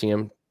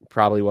Coliseum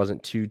probably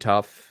wasn't too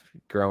tough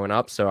growing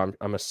up. So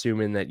I'm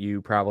assuming that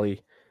you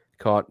probably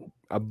caught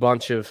a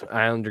bunch of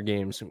Islander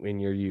games in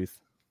your youth.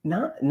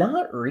 Not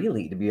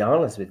really, to be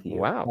honest with you.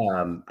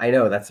 Wow. I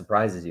know that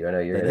surprises you. I know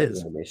you're It going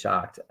is. to be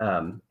shocked.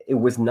 It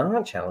was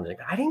not challenging.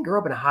 I didn't grow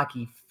up in a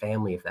hockey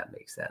family, if that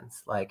makes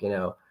sense. Like, you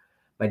know,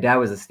 my dad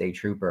was a state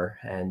trooper,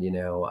 and you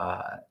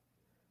know,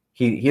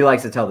 he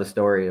likes to tell the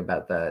story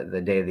about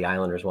the day the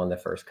Islanders won the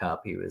first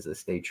cup. He was a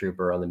state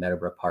trooper on the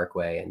Meadowbrook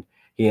Parkway, and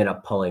he ended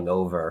up pulling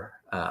over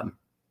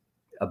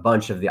a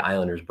bunch of the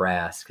Islanders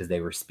brass because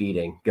they were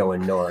speeding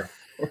going north.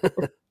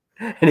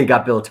 And he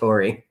got Bill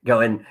Torrey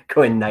going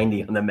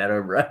 90 on the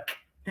Meadowbrook.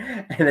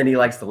 And then he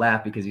likes to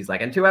laugh because he's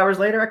like, and 2 hours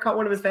later, I caught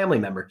one of his family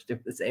members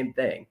doing the same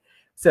thing.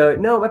 So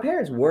no, my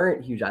parents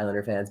weren't huge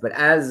Islander fans, but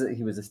as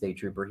he was a state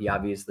trooper, he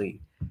obviously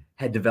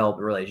had developed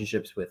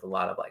relationships with a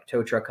lot of like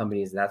tow truck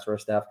companies and that sort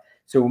of stuff.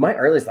 So my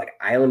earliest like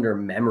Islander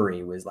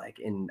memory was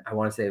like I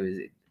want to say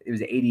it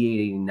was 88,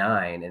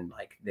 89. And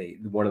like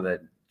one of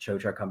the tow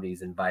truck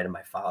companies invited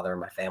my father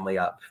and my family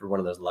up for one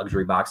of those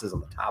luxury boxes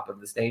on the top of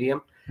the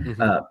stadium.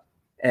 Mm-hmm.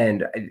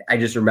 And I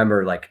just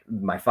remember like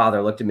my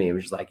father looked at me and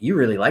was just like, you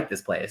really like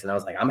this place. And I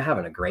was like, I'm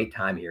having a great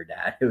time here,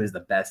 Dad. It was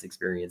the best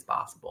experience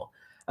possible.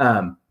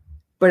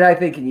 But I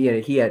think, you know,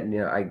 he had, you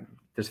know,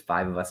 there's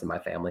 5 of us in my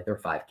family. There were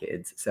 5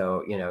 kids.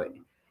 So, you know,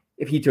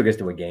 if he took us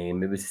to a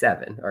game, it was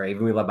 7, or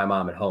even we left my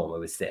mom at home, it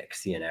was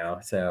 6, you know?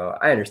 So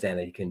I understand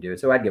that he couldn't do it.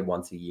 So I'd get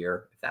once a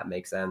year, if that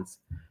makes sense.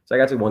 So I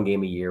got to 1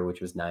 game a year,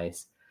 which was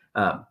nice,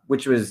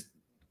 which was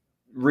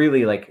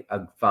really like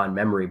a fond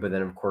memory. But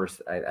then of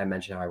course I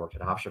mentioned how I worked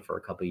at Hofstra for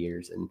a couple of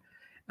years, and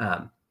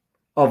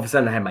all of a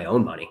sudden I had my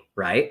own money,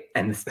 right?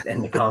 And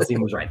the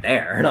Coliseum was right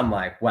there. And I'm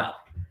like, well,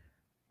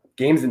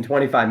 games in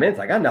 25 minutes,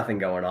 I got nothing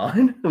going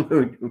on.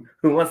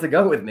 who wants to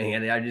go with me?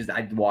 And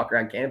I'd walk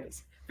around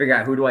campus, figure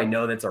out who do I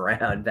know that's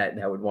around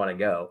that would want to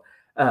go.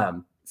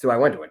 So I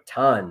went to a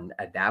ton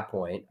at that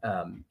point,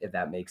 if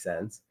that makes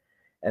sense.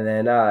 And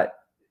then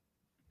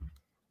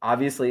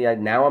obviously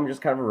now I'm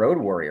just kind of a road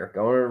warrior,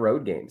 going to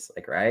road games,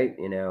 like, right,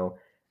 you know,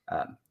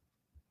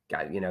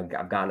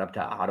 I've gone up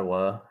to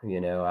Ottawa,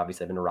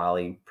 obviously I've been to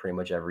Raleigh pretty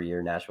much every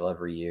year, Nashville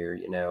every year,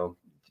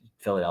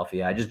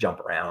 Philadelphia. I just jump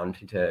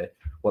around to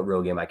what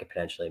road game I could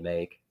potentially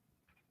make.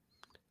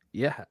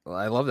 Yeah, well,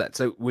 I love that.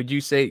 So would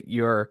you say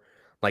your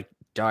like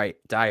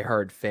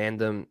diehard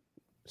fandom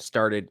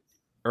started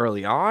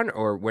early on,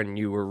 or when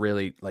you were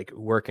really like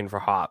working for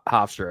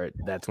Hofstra,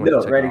 that's when it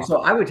No, took right. off?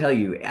 So I would tell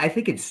you, I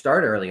think it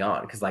started early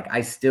on because like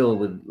I still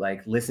would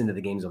like listen to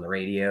the games on the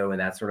radio and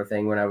that sort of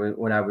thing when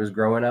I was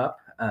growing up.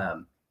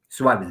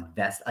 So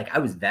I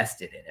was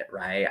vested in it,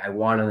 right? I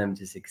wanted them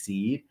to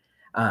succeed,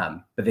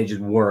 but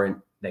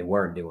they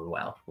weren't doing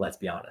well. Let's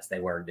be honest, they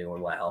weren't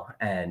doing well,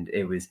 and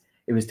it was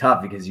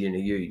tough because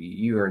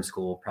you were in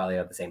school probably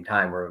at the same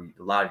time where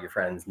a lot of your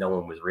friends, no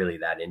one was really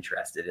that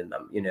interested in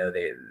them,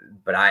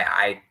 but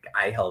I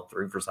held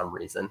through for some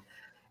reason,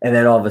 and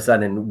then all of a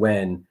sudden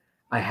when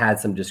I had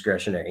some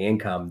discretionary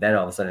income, then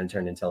all of a sudden it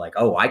turned into like,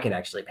 oh, I can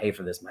actually pay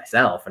for this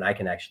myself and I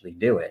can actually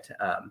do it.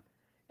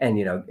 And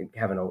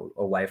having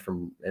a wife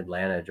from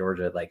Atlanta,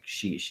 Georgia, like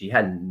she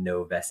had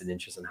no vested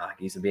interest in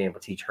hockey, so being able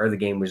to teach her the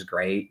game was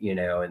great,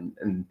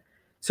 and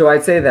so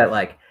I'd say that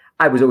like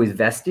I was always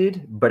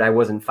vested, but I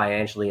wasn't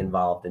financially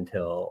involved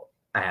until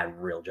I had a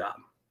real job.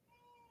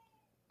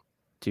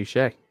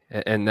 Touche.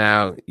 And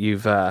now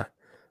you've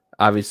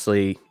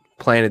obviously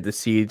planted the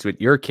seeds with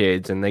your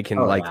kids, and they can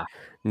Yeah.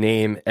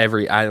 name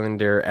every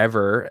Islander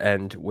ever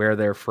and where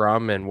they're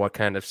from and what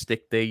kind of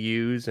stick they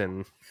use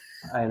and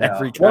I know.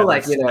 every Well, kind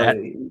of stat.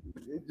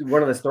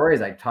 one of the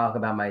stories I talk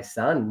about my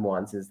son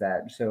once is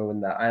that so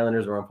when the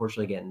Islanders were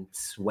unfortunately getting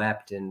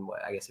swept in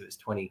I guess it was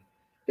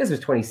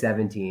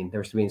 2017. They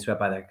were being swept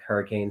by the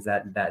Hurricanes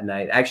that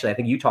night. Actually, I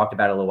think you talked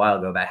about it a little while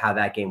ago about how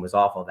that game was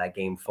awful. That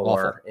game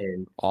 4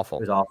 Awful.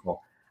 it was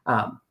awful.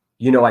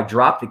 I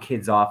dropped the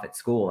kids off at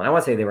school, and I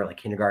want to say they were like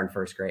kindergarten,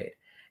 first grade,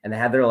 and they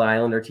had their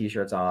Islander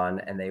t-shirts on,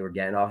 and they were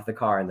getting off the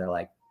car, and they're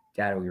like,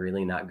 "Dad, are we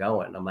really not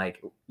going?" I'm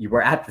like, "You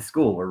were at the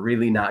school. We're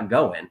really not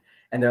going."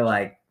 And they're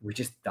like, "We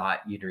just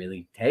thought you'd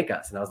really take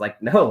us." And I was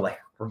like, "No, like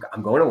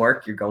I'm going to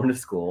work. You're going to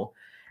school."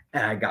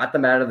 And I got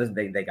them out of this.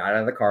 They got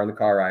out of the car in the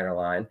car rider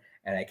line.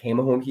 And I came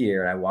home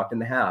here and I walked in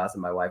the house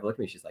and my wife looked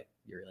at me. She's like,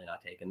 "You're really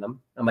not taking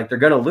them?" I'm like, "They're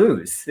going to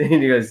lose."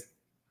 And he goes,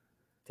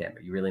 "Tim,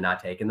 are you really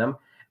not taking them?"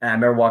 And I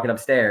remember walking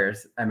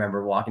upstairs. I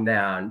remember walking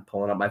down,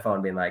 pulling up my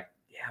phone, being like,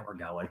 "Yeah, we're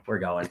going.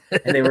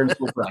 And they were in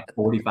school for like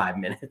 45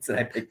 minutes and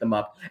I picked them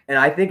up. And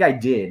I think I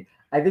did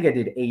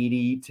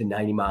 80 to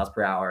 90 miles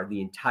per hour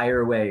the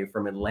entire way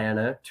from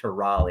Atlanta to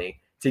Raleigh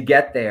to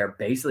get there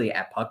basically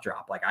at puck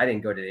drop. Like I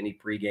didn't go to any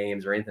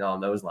pre-games or anything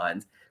along those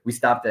lines. We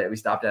stopped at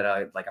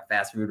a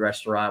fast food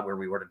restaurant where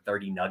we ordered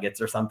 30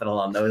 nuggets or something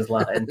along those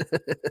lines.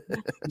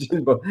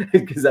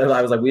 Because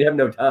I was like, we have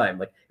no time.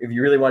 Like if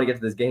you really want to get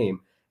to this game.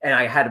 And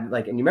I had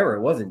and you remember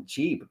it wasn't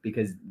cheap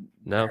because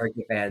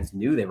Hurricane fans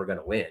knew they were going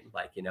to win.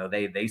 Like,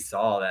 they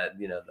saw that,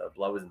 the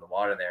blood was in the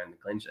water there in the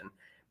clinching.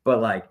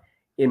 But like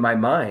in my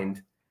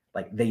mind,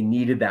 like they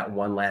needed that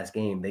one last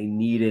game. They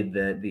needed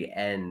the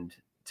end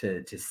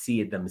to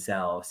see it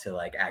themselves, to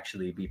like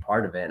actually be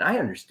part of it. And I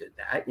understood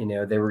that,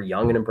 they were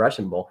young and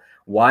impressionable.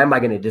 Why am I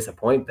going to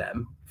disappoint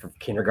them for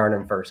kindergarten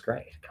and first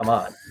grade? Come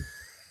on.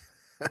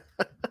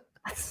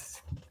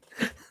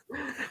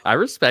 I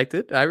respect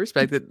it. I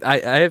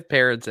have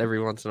parents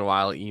every once in a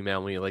while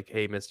email me like,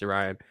 "Hey, Mr.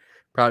 Ryan,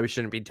 probably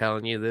shouldn't be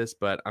telling you this,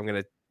 but I'm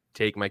going to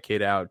take my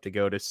kid out to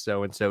go to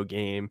so-and-so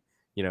game,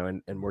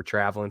 and we're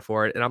traveling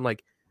for it." And I'm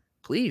like,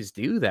 please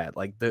do that.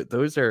 Like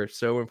those are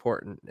so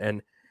important.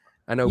 And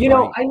I know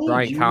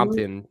Brian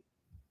Compton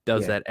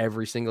does that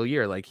every single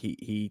year. Like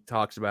he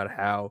talks about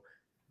how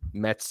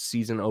Mets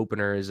season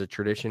opener is a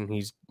tradition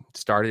he's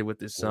started with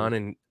his son,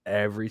 and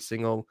every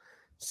single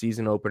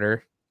season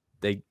opener,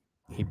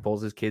 he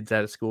pulls his kids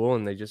out of school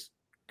and they just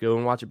go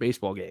and watch a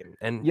baseball game.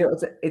 And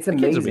it's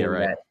amazing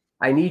that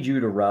I need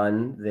you to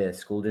run the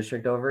school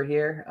district over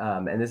here.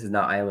 And this is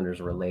not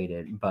Islanders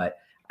related, but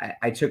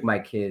I took my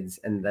kids,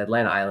 and the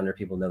Atlanta Islander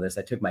people know this.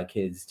 I took my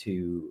kids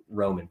to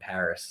Rome and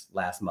Paris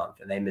last month,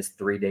 and they missed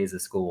 3 days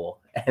of school.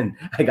 And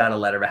I got a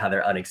letter about how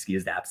they're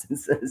unexcused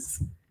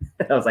absences.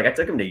 I was like, I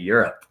took them to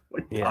Europe.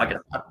 What are you talking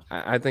about?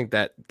 I think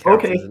that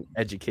counts as an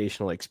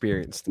educational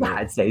experience to me.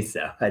 I'd say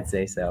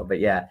so. But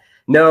yeah,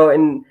 no,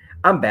 and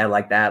I'm bad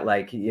like that.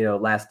 Like,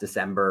 last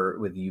December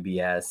with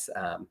UBS,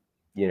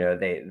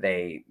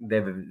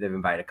 they've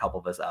invited a couple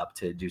of us up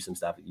to do some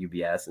stuff at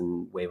UBS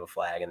and wave a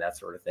flag and that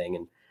sort of thing.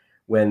 And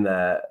when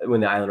the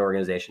Island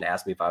organization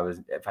asked me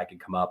if I could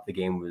come up, the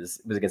game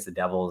was against the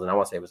Devils, and I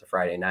want to say it was a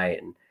Friday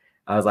night, and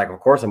I was like, of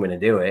course I'm going to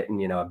do it.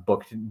 And I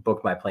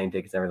booked my plane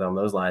tickets and everything on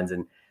those lines.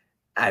 And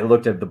I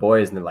looked at the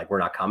boys and they're like, "We're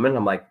not coming."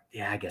 I'm like,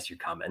 "Yeah, I guess you're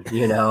coming,"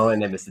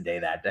 and they missed a day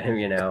that day,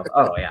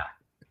 Oh yeah.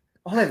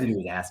 All I have to do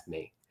is ask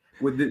me.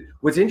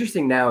 What's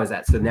interesting now is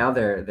that, so now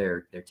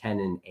they're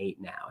 10-8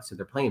 now. So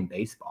they're playing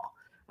baseball.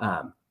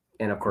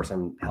 And of course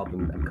I'm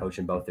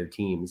coaching both their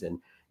teams. And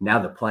now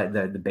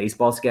the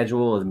baseball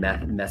schedule is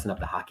messing up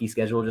the hockey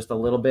schedule just a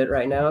little bit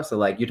right now. So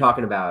like you're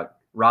talking about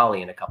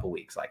Raleigh in a couple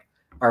weeks, like,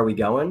 are we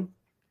going?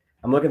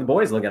 I'm looking at the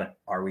boys looking at,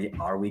 are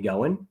we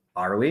going?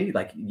 are we?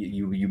 Like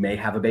you may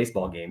have a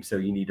baseball game, so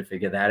you need to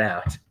figure that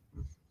out.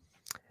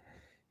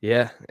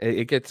 Yeah,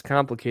 it gets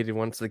complicated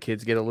once the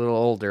kids get a little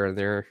older and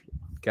they're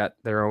got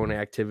their own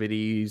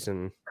activities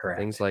and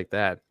things like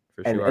that,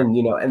 for sure. And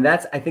and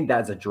I think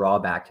that's a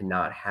drawback to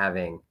not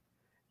having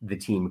the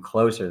team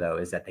closer, though,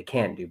 is that they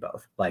can't do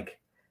both. Like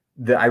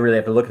I really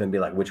have to look at them and be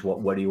like,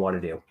 what do you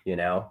want to do?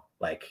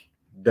 Like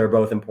they're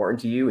both important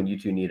to you, and you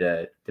two need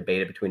to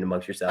debate it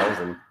amongst yourselves,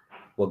 and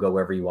we'll go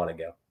wherever you want to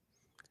go.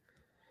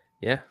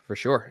 Yeah, for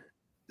sure.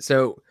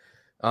 So,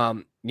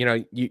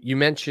 you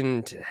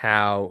mentioned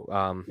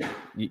how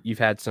you've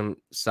had some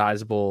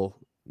sizable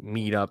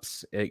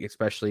meetups,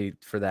 especially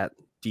for that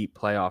deep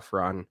playoff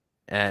run.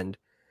 And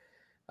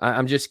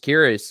I'm just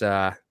curious,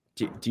 do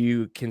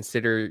you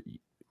consider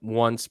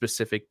one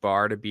specific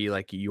bar to be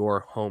like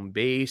your home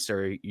base,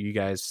 or are you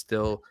guys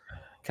still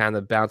kind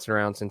of bouncing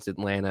around since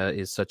Atlanta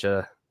is such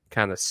a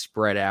kind of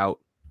spread out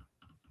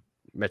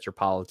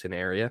metropolitan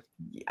area?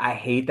 I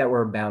hate that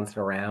we're bouncing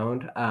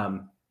around.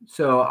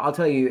 So I'll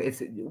tell you,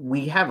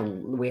 we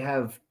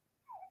have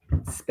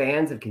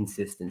spans of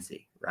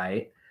consistency,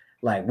 right?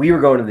 Like we were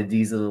going to the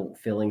diesel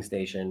filling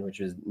station, which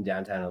was in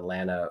downtown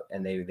Atlanta,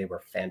 and they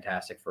were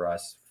fantastic for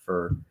us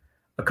for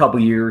a couple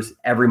years.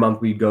 Every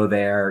month we'd go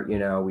there,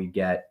 we'd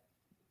get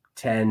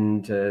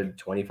 10 to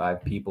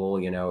 25 people,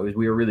 we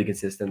were really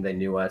consistent. They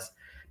knew us.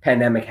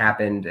 Pandemic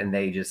happened, and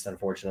they just,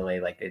 unfortunately,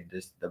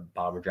 the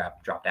bottom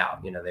dropped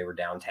out. They were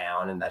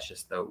downtown, and that's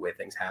just the way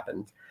things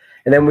happened.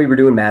 And then we were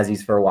doing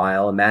Mazzi's for a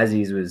while, and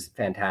Mazzi's was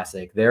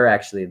fantastic. They're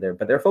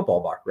a football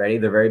bar, right?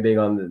 They're very big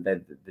on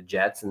the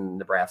Jets and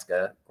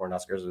Nebraska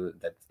Cornhuskers.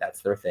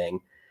 That's their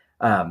thing.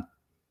 And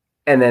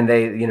then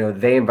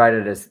they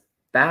invited us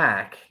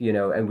back,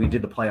 and we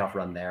did the playoff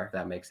run there, if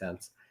that makes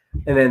sense.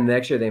 And then the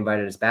next year they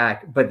invited us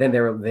back, but then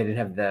they didn't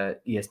have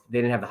they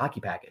didn't have the hockey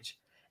package.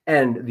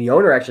 And the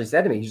owner actually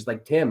said to me, he's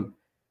like, Tim,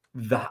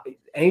 the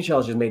NHL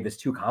has just made this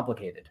too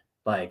complicated.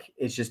 Like,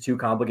 it's just too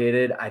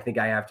complicated. I think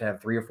I have to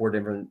have 3 or 4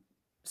 different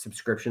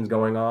subscriptions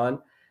going on.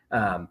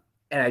 And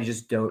I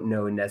just don't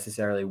know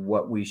necessarily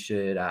what we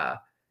should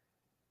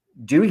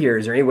do here.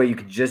 Is there any way you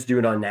could just do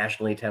it on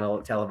nationally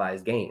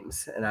televised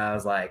games? And I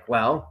was like,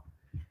 well,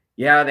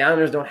 yeah, the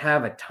Islanders don't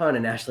have a ton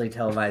of nationally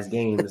televised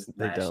games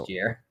last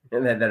year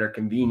and that are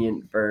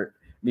convenient for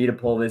me to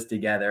pull this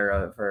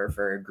together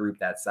for a group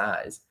that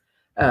size.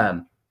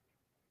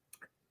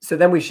 So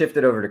then we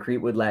shifted over to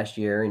Creekwood last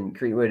year, and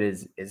Creekwood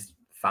is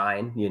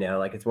fine,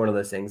 like it's one of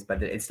those things,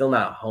 but it's still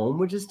not home,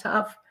 which is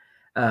tough.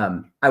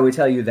 I would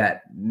tell you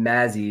that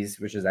Mazzi's,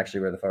 which is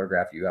actually where the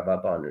photograph you have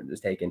up on is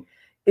taken,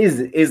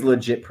 is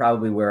legit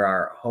probably where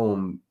our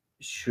home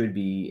should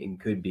be and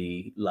could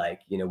be. Like,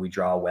 we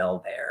draw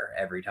well there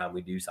every time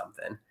we do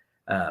something.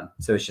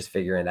 So it's just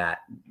figuring that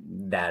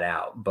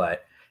out.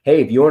 But hey,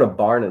 if you want a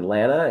bar in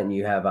Atlanta and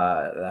you have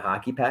the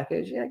hockey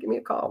package, give me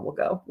a call. We'll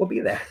go. We'll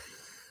be there.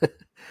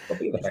 We'll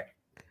be there.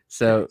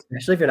 So,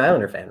 especially if you're an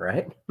Islander fan,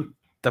 right?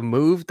 The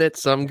move that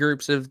some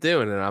groups have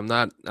doing, and I'm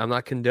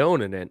not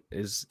condoning it,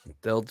 is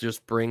they'll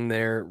just bring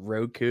their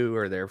Roku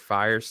or their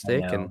Fire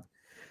Stick and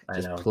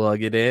just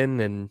plug it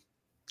in, and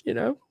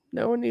no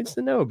one needs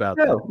to know about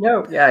that.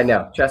 No, yeah, I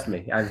know. Trust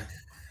me,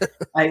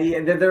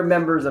 there are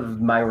members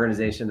of my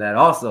organization that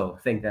also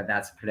think that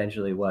that's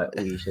potentially what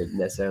we should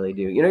necessarily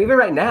do. Even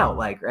right now,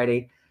 like,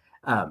 ready.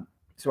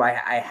 So I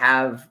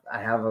have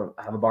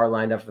a bar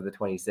lined up for the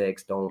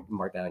 26th. Don't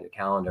mark that on your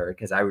calendar,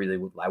 because I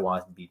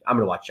want to be. I'm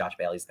going to watch Josh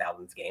Bailey's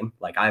 1000th game.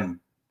 Like,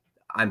 I'm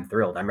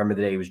thrilled. I remember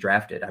the day he was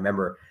drafted. I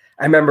remember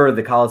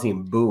the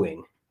Coliseum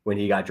booing when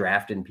he got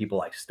drafted and people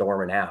like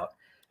storming out.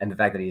 And the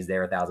fact that he's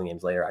there 1,000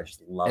 games later, I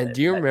just love it. And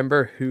do you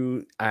remember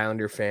who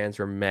Islander fans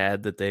were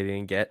mad that they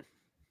didn't get?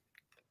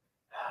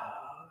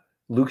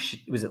 Was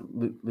it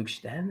Luke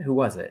Sten? Who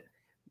was it?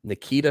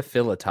 Nikita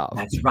Filatov.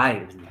 That's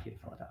right. It was Nikita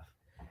Filatov.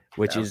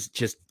 Which is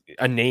just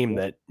a name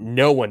that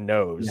no one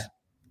knows.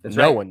 Yeah,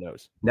 no one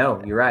knows. No,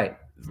 you're right.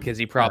 Because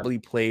he probably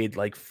played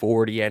like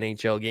 40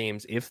 NHL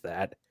games, if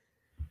that.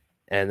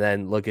 And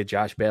then look at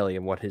Josh Bailey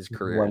and what his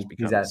career has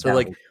become.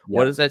 So,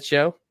 what does that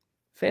show?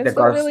 Fans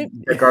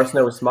that Gar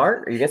Snow was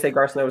smart? Are you going to say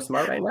Gar Snow was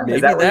smart right now?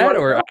 Maybe that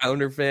or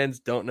Islander fans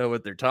don't know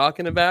what they're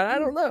talking about. I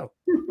don't know.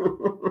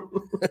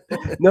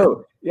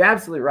 No, you're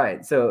absolutely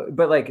right. So,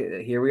 but like,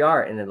 here we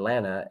are in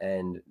Atlanta,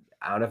 and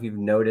I don't know if you've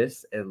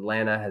noticed,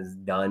 Atlanta has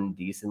done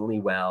decently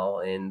well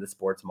in the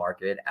sports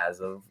market as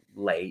of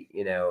late.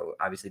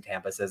 Obviously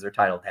Tampa says they're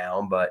title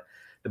town, but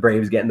the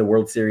Braves getting the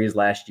World Series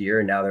last year,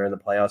 and now they're in the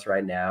playoffs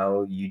right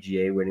now.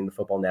 UGA winning the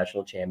football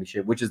national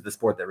championship, which is the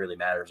sport that really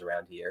matters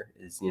around here.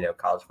 Is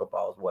college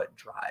football is what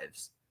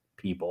drives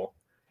people,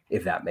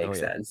 if that makes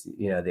sense.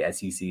 The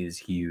SEC is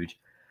huge.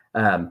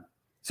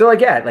 So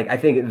I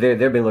think there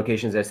have been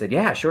locations that said,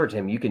 yeah, sure,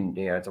 Tim, you can.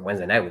 It's a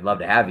Wednesday night. We'd love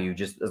to have you,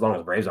 just as long as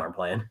the Braves aren't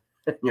playing.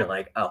 You're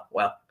like, oh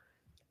well,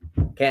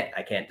 I can't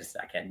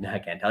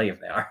tell you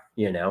if they are.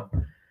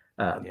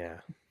 Yeah.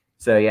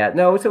 So yeah,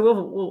 no.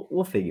 So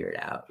we'll figure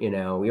it out.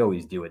 We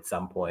always do at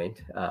some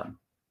point,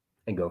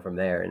 and go from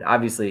there. And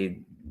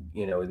obviously,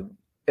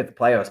 if the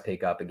playoffs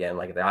pick up again,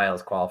 like if the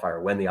Isles qualify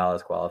or when the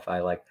Isles qualify,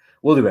 like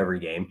we'll do every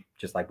game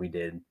just like we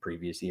did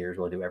previous years.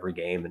 We'll do every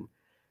game and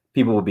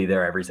people will be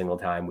there every single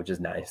time, which is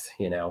nice.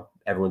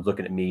 Everyone's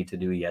looking at me to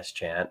do a yes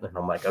chant. And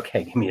I'm like,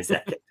 okay, give me a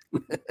second.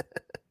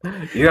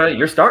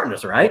 You're starting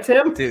us, right,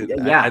 Tim? Dude,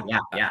 Yeah.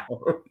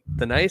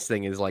 The nice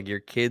thing is like your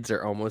kids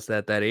are almost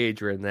at that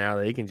age where now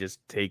they can just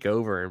take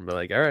over and be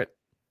like, all right,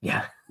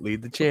 yeah,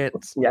 lead the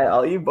chants. Yeah,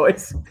 all you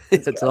boys.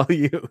 It's all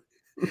you.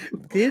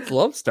 Kids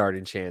love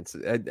starting chants,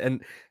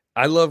 and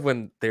I love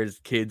when there's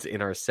kids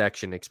in our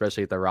section,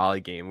 especially at the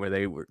Raleigh game, where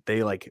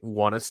they like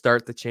want to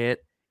start the chant,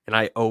 and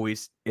I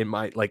always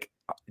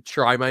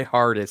try my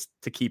hardest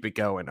to keep it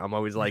going. I'm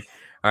always like,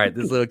 all right,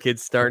 this little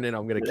kid's starting it.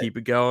 I'm gonna keep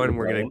it going.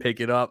 We're gonna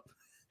pick it up.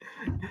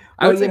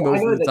 I would say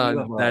most of the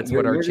time that's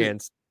what our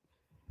chants.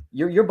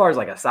 Your bar's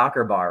like a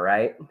soccer bar,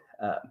 right?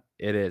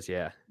 It is,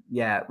 yeah.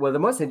 Yeah. Well, the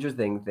most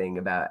interesting thing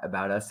about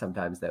us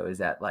sometimes though is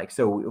that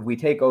so if we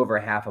take over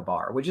half a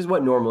bar, which is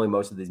what normally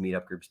most of these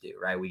meetup groups do,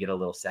 right? We get a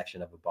little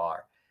section of a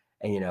bar,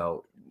 and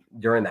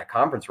during that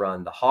conference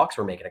run, the Hawks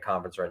were making a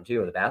conference run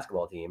too, the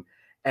basketball team,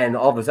 and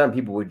all of a sudden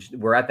people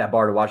were at that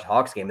bar to watch the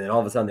Hawks game, and then all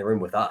of a sudden they were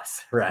in with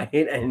us, right?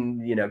 And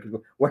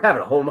we're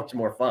having a whole much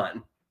more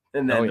fun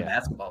than the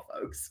basketball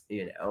folks,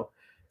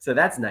 So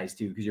that's nice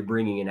too, because you're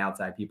bringing in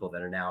outside people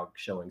that are now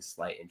showing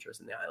slight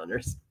interest in the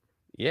Islanders.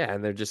 Yeah,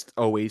 and they're just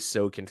always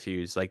so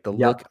confused. Like the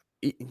look,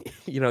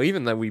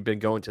 even though we've been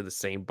going to the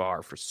same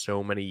bar for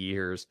so many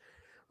years,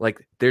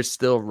 like there's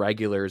still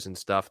regulars and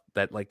stuff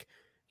that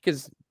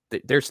because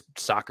there's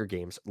soccer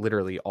games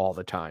literally all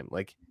the time.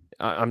 Like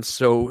I'm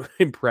so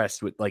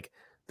impressed with like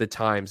the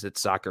times that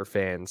soccer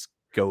fans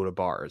go to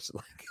bars.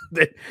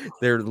 Like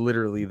they're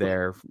literally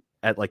there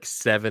at like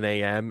 7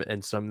 a.m.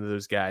 and some of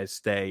those guys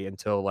stay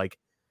until like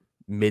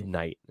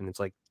midnight, and it's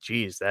like,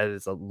 geez, that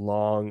is a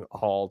long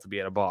haul to be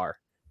at a bar.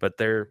 But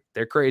they're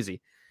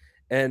crazy,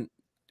 and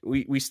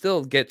we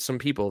still get some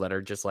people that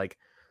are just like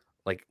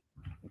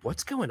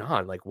what's going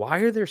on? Like, why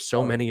are there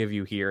so many of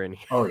you here in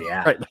here? Oh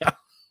yeah, right now.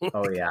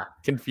 Oh yeah,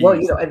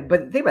 confused. Well,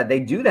 but think about it, they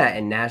do that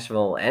in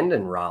Nashville and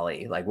in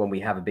Raleigh. Like when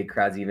we have a big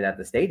crowds, even at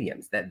the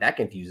stadiums, that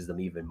confuses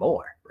them even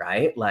more,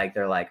 right? Like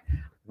they're like,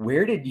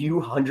 where did you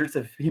hundreds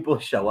of people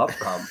show up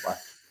from?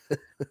 Like,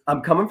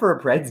 I'm coming for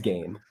a Preds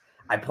game.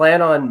 I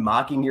plan on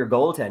mocking your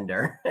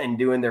goaltender and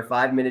doing their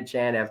 5-minute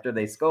chant after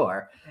they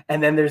score.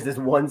 And then there's this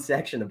one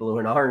section of blue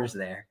and orange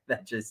there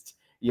that just,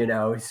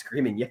 is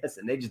screaming yes.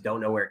 And they just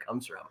don't know where it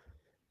comes from.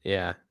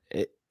 Yeah.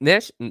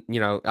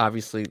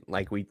 Obviously,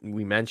 like we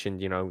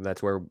mentioned,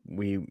 that's where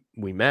we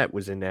met,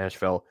 was in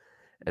Nashville.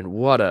 And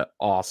what a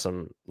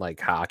awesome,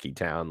 like, hockey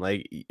town.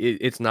 Like,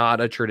 it's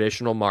not a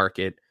traditional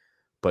market,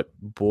 but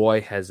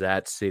boy, has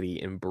that city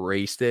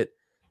embraced it.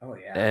 Oh,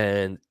 yeah.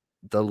 And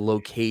the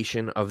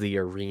location of the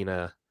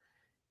arena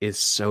is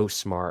so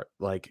smart.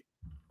 Like,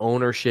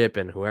 ownership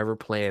and whoever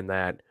planned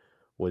that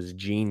was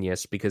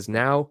genius, because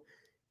now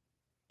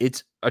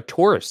it's a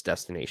tourist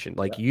destination.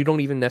 Like, you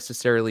don't even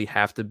necessarily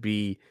have to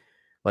be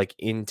like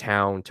in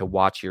town to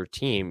watch your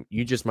team.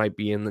 You just might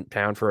be in the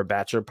town for a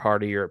bachelor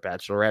party or a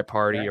bachelorette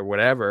party or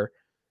whatever.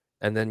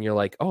 And then you're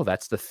like, oh,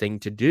 that's the thing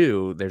to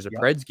do. There's a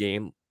Preds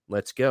game.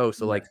 Let's go.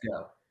 So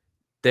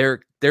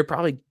they're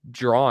probably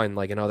drawing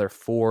like another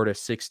 4,000 to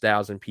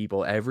 6,000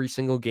 people every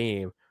single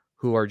game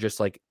who are just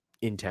like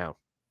in town.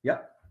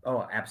 Yep.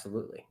 Oh,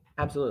 absolutely.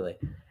 Absolutely.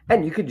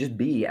 And you could just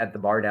be at the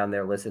bar down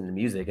there listening to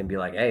music and be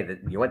like, hey,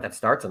 that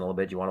starts in a little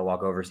bit. You want to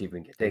walk over, see if we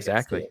can get tickets.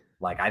 Exactly.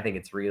 Like, I think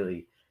it's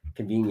really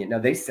convenient. No,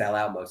 they sell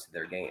out most of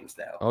their games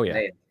though. Oh yeah.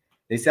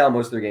 They sell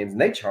most of their games, and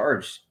they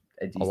charge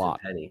a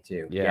lot. penny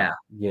too. Yeah.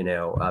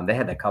 They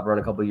had that cup run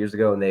a couple of years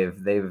ago, and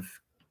they've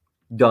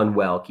done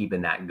well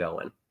keeping that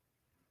going.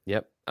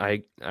 Yep.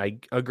 I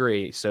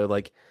agree. So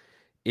like,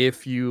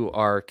 if you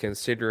are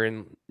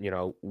considering,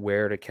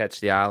 where to catch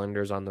the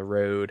Islanders on the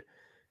road,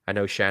 I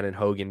know Shannon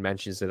Hogan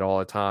mentions it all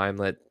the time,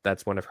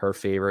 that's one of her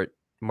favorite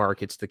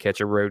markets to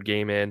catch a road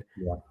game in.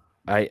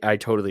 Yeah. I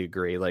totally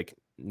agree. Like,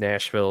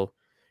 Nashville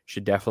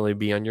should definitely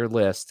be on your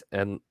list.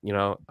 And,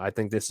 I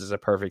think this is a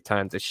perfect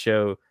time to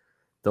show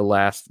the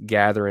last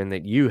gathering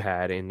that you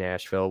had in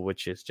Nashville,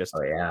 which is just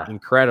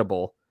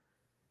incredible.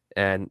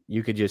 And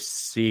you could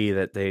just see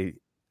that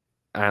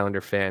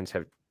Islander fans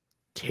have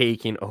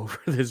taken over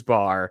this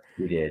bar.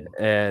 We did.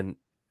 And,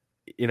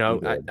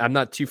 I'm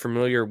not too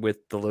familiar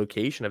with the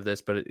location of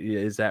this, but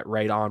is that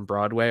right on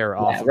Broadway or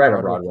off of right Broadway?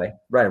 on Broadway?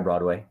 Right on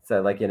Broadway.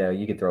 So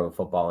you could throw a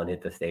football and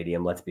hit the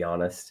stadium. Let's be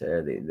honest.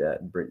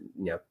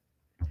 And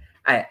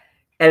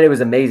it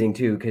was amazing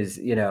too, because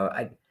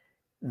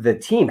the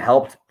team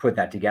helped put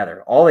that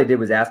together. All they did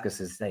was ask us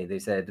to say. They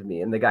said to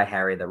me and the guy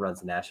Harry that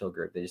runs the national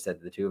group. They just said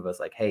to the two of us,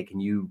 like, "Hey, can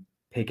you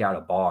pick out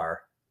a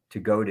bar to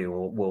go to?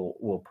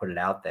 We'll put it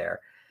out there."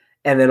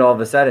 And then all of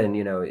a sudden,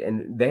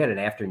 and they had an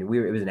afternoon.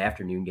 It was an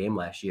afternoon game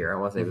last year. I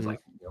want to say it was like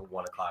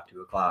 1 o'clock,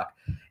 2 o'clock,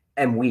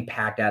 and we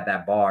packed out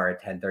that bar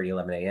at 10:30,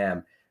 11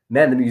 a.m.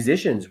 Man, the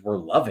musicians were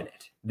loving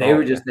it. They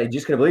were they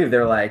just couldn't believe.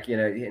 They're like,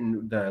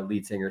 and the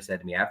lead singer said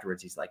to me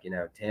afterwards, he's like,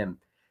 Tim,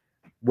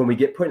 when we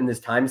get put in this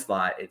time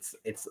slot, it's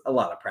a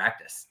lot of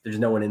practice. There's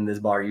no one in this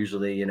bar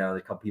usually, you know,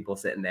 there's a couple people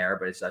sitting there,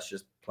 but it's us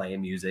just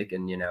playing music,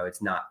 and, you know,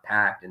 it's not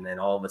packed. And then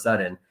all of a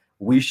sudden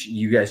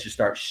you guys just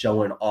start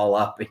showing all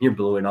up in your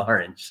blue and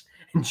orange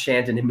and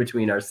chanting in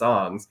between our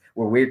songs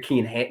where we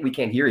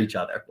can't hear each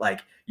other.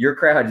 Like, your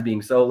crowd is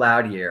being so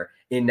loud here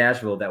in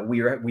Nashville that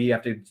we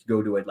have to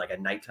go to a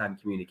nighttime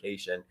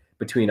communication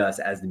between us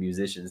as the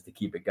musicians to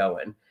keep it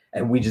going.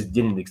 And we just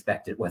didn't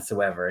expect it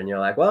whatsoever. And you're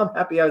like, well, I'm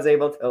happy I was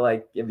able to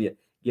like give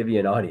you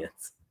an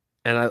audience.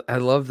 And I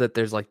love that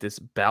there's like this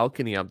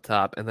balcony up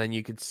top, and then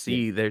you could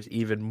see there's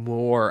even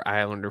more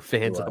Islander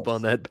fans up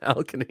on that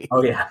balcony.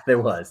 Oh yeah, there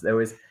was.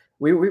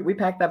 We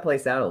packed that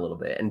place out a little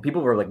bit, and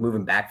people were like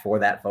moving back for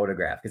that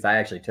photograph, because I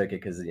actually took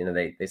it, because, you know,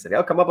 they said,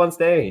 oh, come up on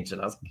stage,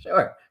 and I was like,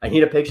 sure, I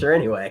need a picture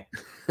anyway.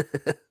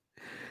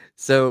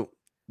 So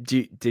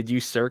did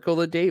you circle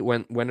the date?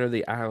 When are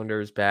the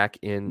Islanders back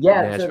in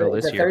Nashville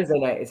this year? Thursday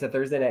night. It's a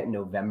Thursday night in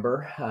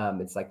November.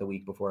 It's like the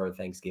week before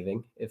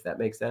Thanksgiving, if that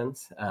makes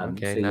sense.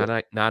 Okay,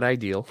 so not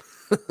ideal.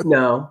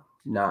 No,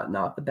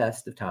 not the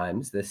best of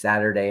times. The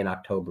Saturday in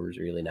October is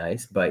really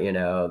nice, but, you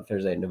know,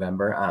 Thursday in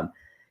November.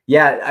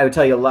 Yeah, I would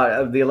tell you, a lot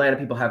of the Atlanta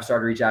people have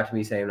started to reach out to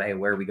me saying, hey,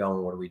 where are we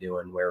going? What are we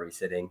doing? Where are we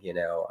sitting? You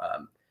know,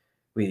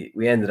 we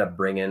ended up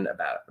bringing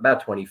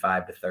about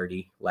 25 to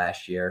 30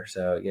 last year.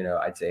 So, you know,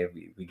 I'd say if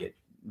we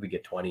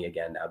get 20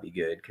 again, that'd be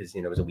good, because,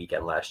 you know, it was a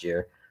weekend last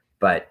year.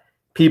 But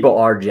people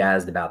are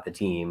jazzed about the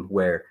team,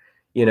 where,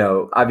 you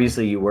know,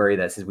 obviously you worry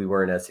that since we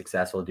weren't as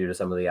successful due to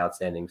some of the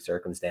outstanding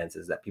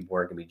circumstances, that people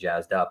weren't going to be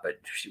jazzed up. But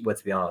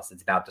let's be honest,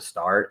 it's about to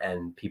start,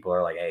 and people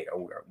are like, hey,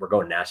 we're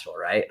going to Nashville,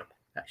 right?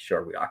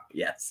 Sure we are.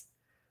 Yes.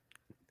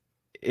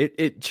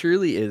 It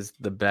truly is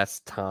the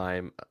best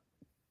time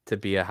to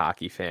be a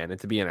hockey fan and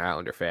to be an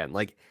Islander fan.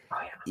 Like,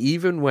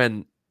 even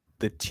when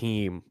the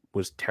team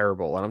was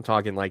terrible, and I'm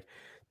talking like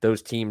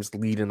those teams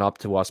leading up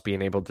to us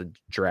being able to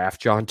draft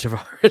John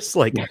Tavares,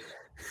 like,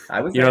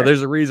 I was, you know,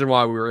 there's a reason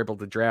why we were able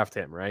to draft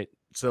him, right?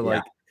 So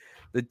like,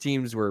 the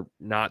teams were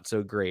not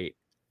so great.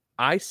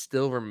 I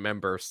still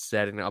remember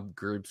setting up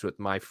groups with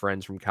my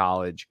friends from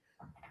college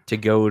to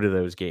go to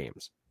those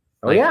games.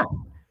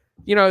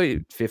 You know,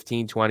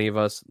 15, 20 of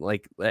us,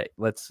 like,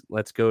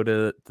 let's go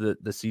to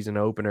the season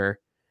opener.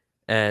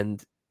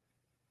 And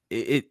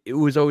it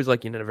was always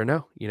like, you never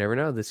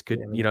know. This could,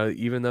 you know,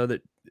 even though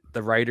that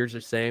the writers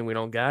are saying we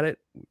don't got it,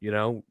 you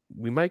know,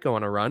 we might go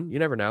on a run. You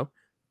never know.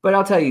 But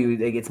I'll tell you,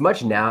 like,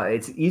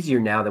 it's easier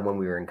now than when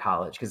we were in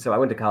college. Because so I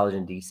went to college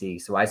in DC,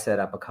 so I set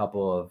up a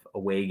couple of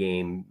away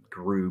game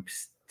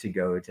groups to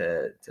go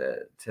to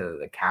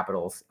the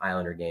Capitals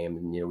Islander game,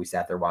 and, you know, we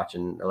sat there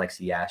watching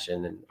Alexei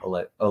Yashin and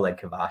Oleg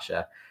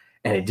Kvasha,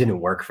 and it didn't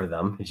work for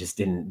them. It just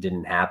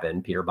didn't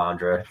happen. Peter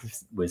Bondra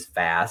was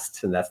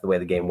fast, and that's the way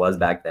the game was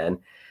back then.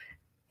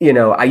 You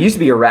know, I used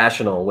to be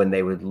irrational when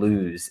they would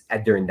lose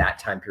during that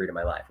time period of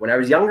my life. When I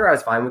was younger, I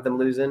was fine with them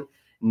losing.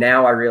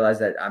 Now I realize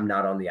that I'm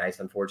not on the ice,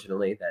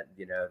 unfortunately, that,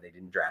 you know, they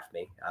didn't draft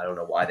me. I don't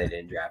know why they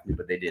didn't draft me,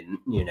 but they didn't,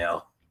 you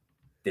know,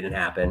 didn't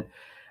happen.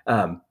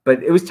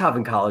 But it was tough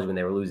in college when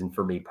they were losing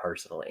for me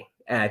personally.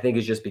 And I think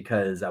it's just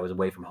because I was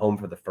away from home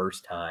for the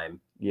first time.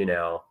 You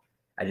know,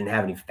 I didn't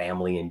have any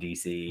family in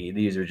DC.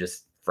 These are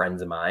just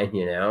friends of mine,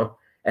 you know,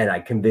 and I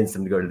convinced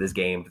them to go to this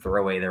game,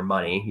 throw away their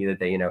money. That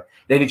they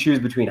had to choose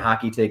between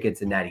hockey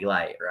tickets and Natty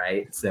Light,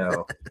 right?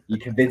 So you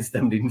convince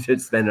them to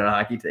spend on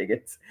hockey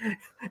tickets,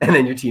 and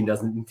then your team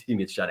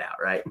gets shut out,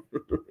 right?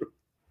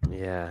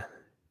 Yeah.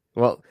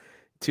 Well,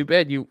 too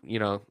bad you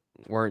know,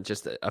 weren't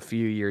just a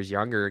few years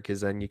younger,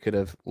 because then you could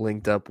have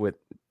linked up with,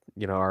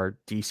 you know, our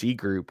DC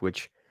group,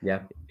 which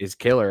is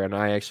killer. And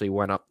I actually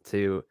went up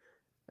to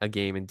a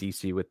game in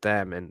DC with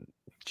them, and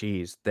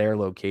geez, their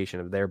location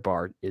of their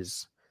bar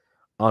is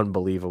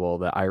unbelievable.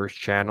 The Irish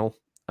Channel.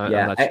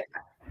 I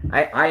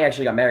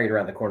actually got married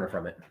around the corner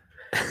from it.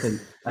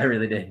 I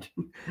really did.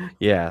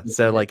 Yeah.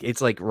 So like,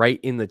 it's like right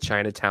in the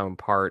Chinatown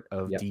part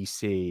of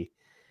DC,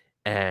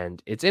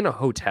 and it's in a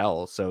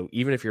hotel. So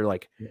even if you're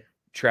like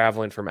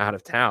traveling from out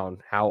of town,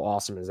 how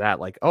awesome is that?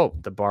 Like, oh,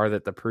 the bar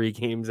that the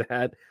pre-game's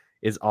at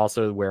is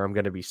also where I'm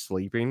going to be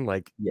sleeping.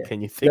 Like,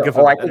 can you think of?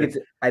 I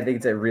think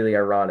it's really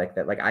ironic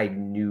that, like, I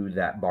knew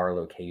that bar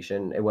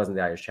location. It wasn't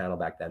the Irish Channel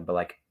back then, but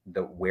like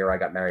where I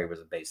got married was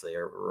basically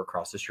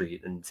across the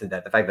street, and so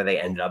that the fact that they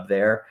ended up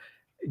there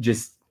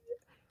just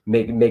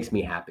makes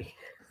me happy.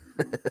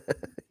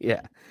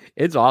 Yeah,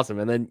 it's awesome.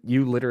 And then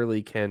you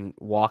literally can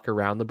walk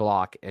around the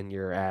block, and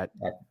you're at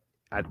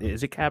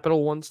is it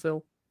Capital One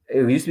still?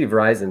 It used to be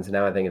Verizon, so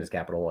now I think it is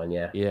Capital One.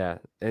 Yeah,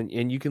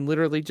 and you can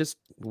literally just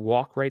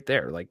walk right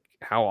there. Like,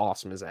 how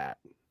awesome is that?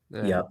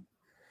 Yeah,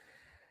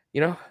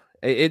 you know,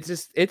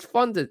 it's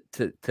fun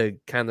to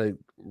kind of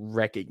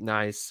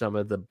recognize some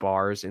of the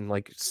bars in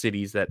like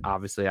cities that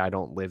obviously I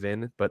don't live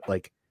in, but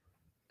like,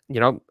 you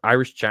know,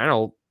 Irish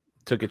Channel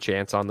took a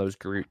chance on those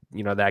group,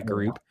 you know, that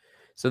group.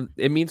 So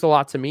it means a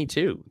lot to me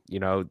too.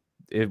 You know,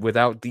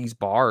 without these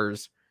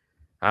bars,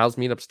 Isles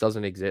Meetups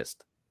doesn't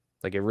exist.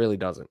 Like, it really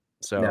doesn't.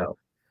 So no.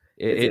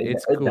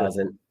 it's cool. It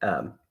doesn't.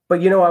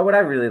 But you know what I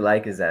really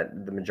like is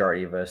that the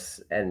majority of us,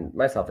 and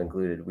myself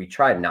included, we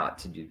try not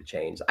to do the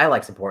chains. I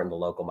like supporting the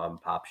local mom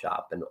and pop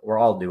shop, and we're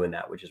all doing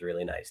that, which is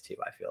really nice too.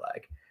 I feel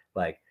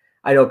like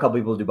I know a couple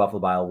people do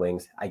Buffalo Wild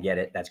Wings. I get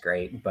it, that's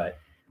great, but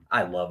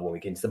I love when we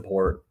can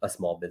support a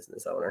small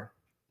business owner.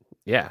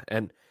 Yeah,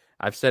 and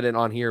I've said it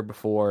on here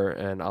before,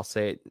 and I'll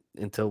say it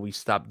until we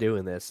stop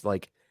doing this.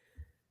 Like,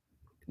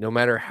 no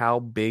matter how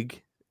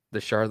big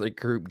the Charlotte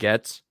group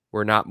gets,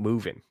 we're not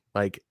moving.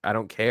 Like, I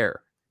don't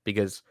care,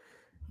 because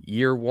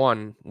year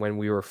one, when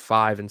we were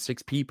 5 and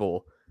 6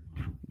 people,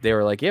 they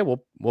were like, "Yeah,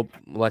 we'll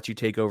let you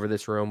take over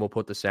this room. We'll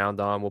put the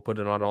sound on. We'll put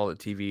it on all the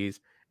TVs,"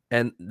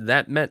 and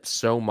that meant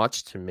so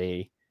much to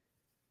me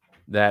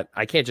that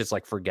I can't just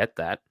like forget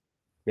that.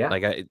 Yeah.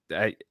 Like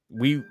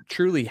we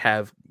truly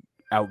have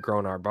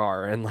outgrown our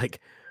bar, and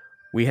like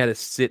we had to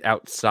sit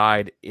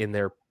outside in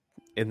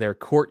their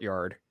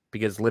courtyard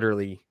because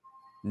literally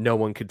no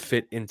one could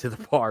fit into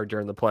the bar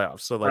during the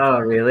playoffs. So like, Oh,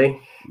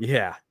 really?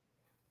 yeah,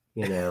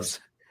 You know.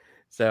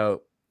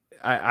 so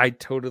I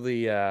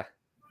totally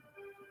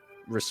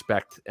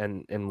respect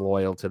and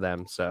loyal to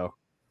them. So,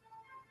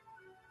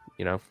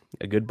 you know,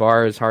 a good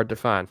bar is hard to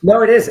find.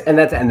 No, it is, and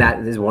that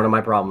is one of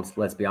my problems.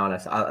 Let's be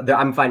honest.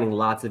 I'm finding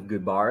lots of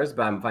good bars,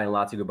 but I'm finding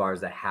lots of good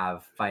bars that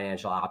have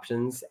financial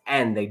options,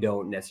 and they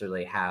don't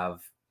necessarily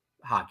have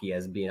hockey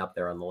as being up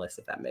there on the list.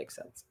 If that makes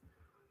sense.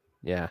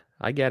 Yeah,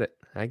 I get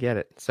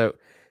it. So,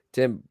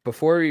 Tim,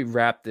 before we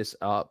wrap this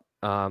up,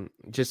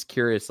 just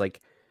curious,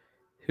 like,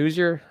 who's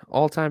your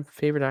all-time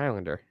favorite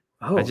Islander?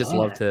 Oh, I just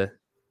love to,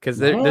 because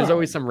there's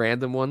always some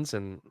random ones,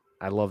 and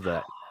I love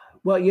that.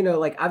 Well,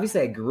 like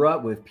obviously I grew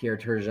up with Pierre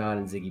Turgeon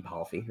and Ziggy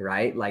Palffy,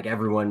 right? Like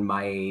everyone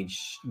my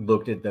age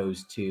looked at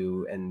those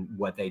two, and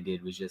what they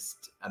did was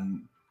just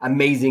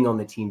amazing on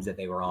the teams that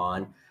they were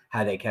on,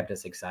 how they kept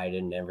us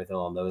excited and everything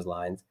along those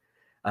lines.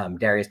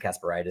 Darius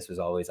Kasparaitis was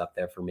always up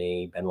there for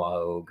me. Benoit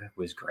Hogue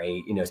was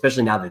great,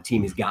 especially now the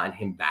team has gotten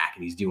him back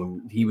and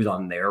he was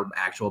on their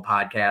actual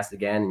podcast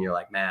again. And you're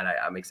like, man,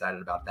 I'm excited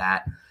about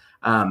that.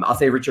 I'll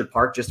say Richard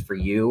Park just for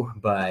you,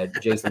 but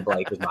Jason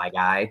Blake was my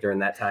guy during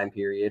that time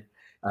period.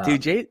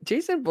 Dude,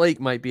 Jason Blake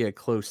might be a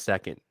close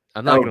second.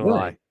 I'm not gonna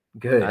lie.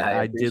 Good.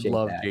 I did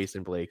love that.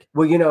 Jason Blake.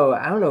 Well,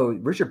 I don't know.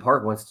 Richard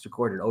Park once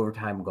scored an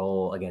overtime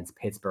goal against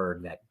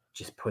Pittsburgh that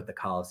just put the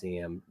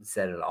Coliseum,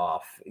 set it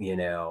off.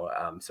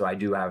 So I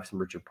do have some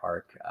Richard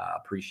Park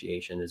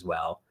appreciation as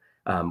well.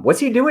 What's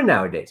he doing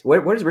nowadays?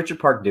 What is Richard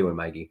Park doing,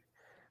 Mikey?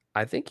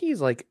 I think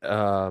he's like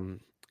kind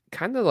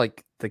of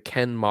like the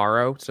Ken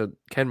Morrow. So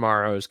Ken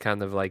Morrow is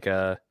kind of like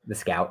the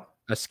scout.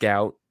 A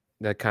scout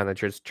that kind of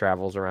just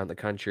travels around the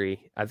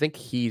country. I think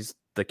he's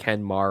the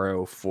Ken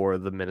Morrow for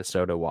the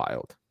Minnesota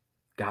Wild.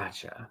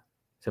 Gotcha.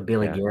 So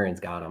Billy Guerin's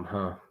got him,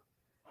 huh?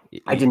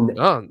 I didn't.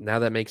 Oh, now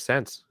that makes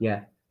sense.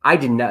 Yeah, I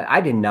did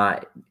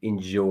not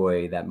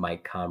enjoy that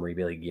Mike Comrie,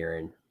 Billy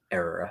Guerin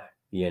era.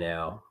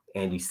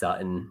 Andy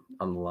Sutton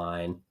on the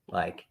line.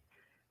 Like,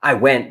 I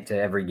went to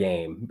every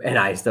game, and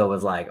I still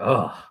was like,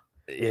 oh,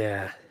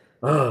 yeah,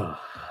 oh.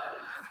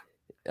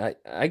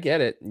 I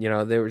get it.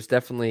 There was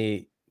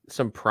definitely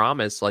some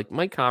promise. Like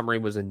Mike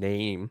Comrie was a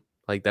name.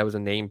 Like that was a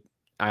name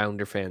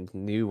Islander fans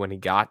knew when he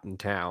got in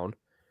town.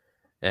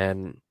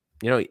 And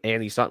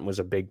Andy Sutton was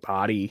a big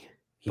body.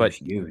 He was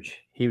huge.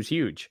 He was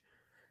huge.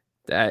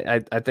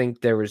 I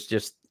think there was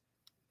just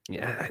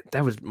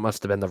that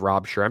must have been the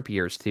Rob Schremp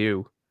years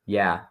too.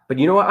 Yeah, but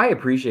you know what? I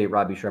appreciate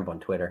Robbie Schremp on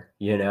Twitter.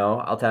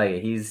 I'll tell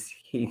you,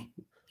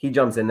 he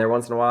jumps in there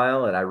once in a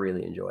while, and I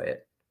really enjoy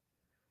it.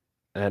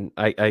 And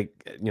I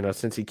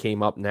since he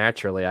came up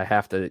naturally, I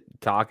have to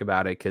talk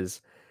about it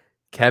because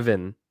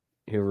Kevin,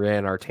 who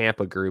ran our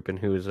Tampa group and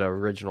who was an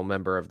original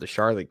member of the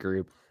Charlotte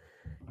group,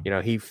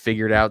 he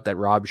figured out that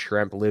Rob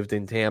Schremp lived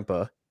in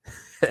Tampa.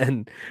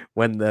 And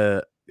when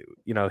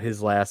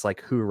his last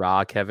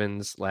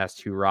Kevin's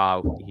last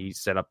hoorah, he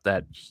set up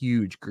that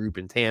huge group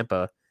in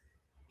Tampa.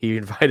 He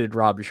invited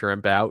Rob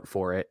Schremp out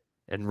for it,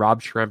 and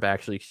Rob Schremp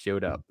actually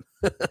showed up.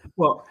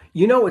 Well,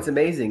 what's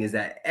amazing is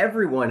that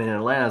everyone in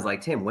Atlanta is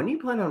like, Tim, when do you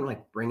plan on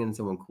bringing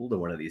someone cool to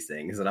one of these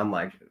things? And I'm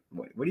like,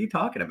 what are you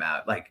talking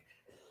about? Like,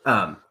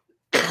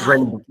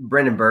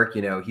 Brendan Burke,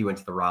 he went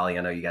to the Raleigh.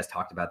 I know you guys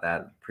talked about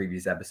that in the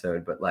previous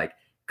episode, but a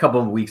couple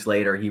of weeks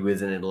later, he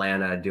was in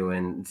Atlanta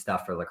doing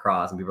stuff for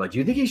lacrosse, and people were like, do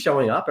you think he's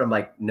showing up? And I'm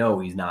like, no,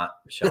 he's not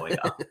showing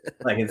up.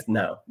 It's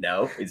no,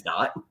 he's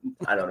not.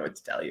 I don't know what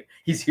to tell you.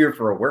 He's here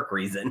for a work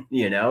reason,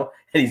 and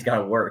he's got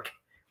to work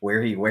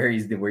where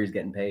he's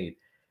getting paid.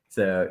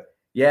 So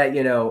yeah,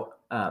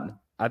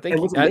 I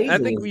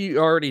think we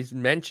already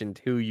mentioned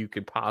who you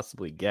could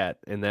possibly get,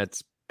 and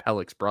that's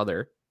Pellick's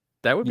brother.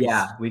 That would be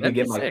we could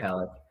get Mike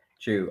Pellick.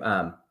 True.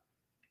 And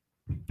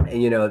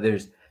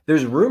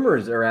there's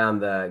rumors around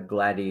the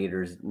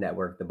Gladiators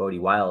Network. The Bodie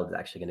Wild is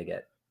actually going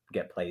to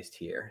get placed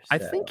here. So, I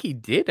think he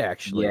did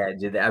actually. Yeah,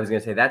 I was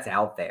going to say that's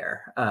out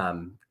there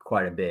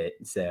quite a bit.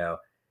 So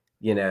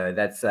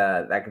that's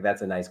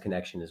a nice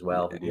connection as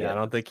well. Yeah, I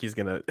don't think he's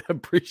going to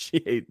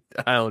appreciate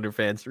Islander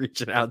fans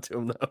reaching out to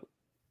him though.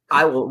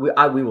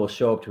 We will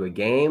show up to a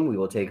game. We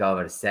will take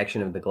over a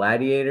section of the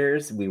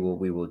Gladiators. We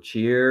will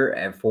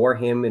cheer for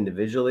him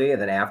individually,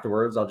 and then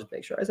afterwards, I'll just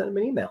make sure I send him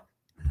an email.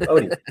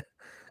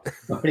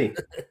 Odie,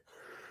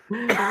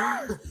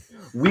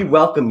 we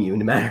welcome you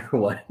no matter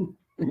what.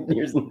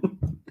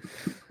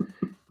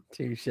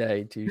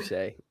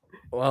 Touche.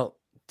 Well,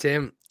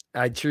 Tim,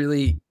 I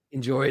truly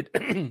enjoyed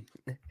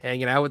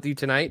hanging out with you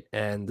tonight,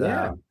 and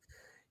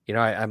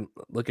I'm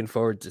looking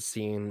forward to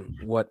seeing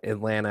what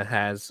Atlanta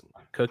has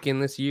cooking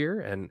this year.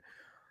 And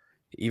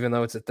even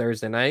though it's a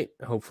Thursday night,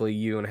 hopefully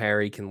you and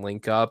Harry can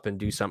link up and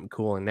do something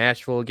cool in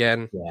Nashville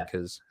again.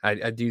 Because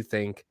I do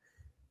think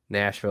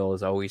Nashville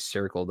is always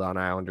circled on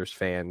Islanders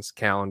fans'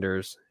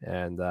 calendars,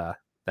 and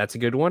that's a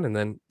good one. And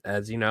then,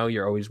 as you know,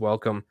 you're always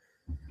welcome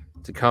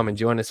to come and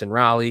join us in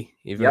Raleigh,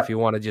 even if you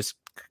want to just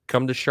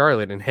come to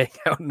Charlotte and hang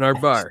out in our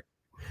bar.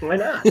 Why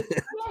not?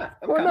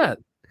 Why not?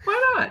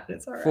 Why not?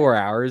 It's all right. 4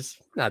 hours,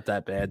 not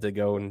that bad to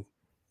go and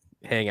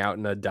hang out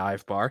in a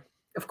dive bar.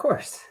 Of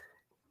course.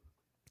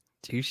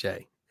 Touche.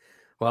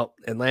 Well,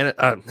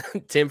 Atlanta,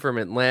 Tim from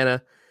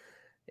Atlanta,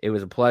 it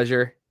was a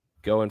pleasure.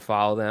 Go and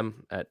follow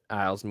them at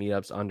Isles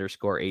Meetups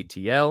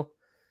 _ATL.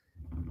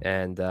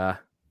 And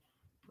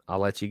I'll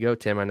let you go,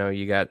 Tim. I know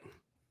you got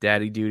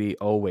daddy duty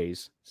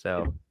always,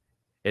 so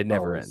it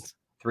never ends.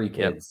 3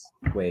 kids,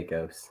 way it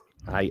goes.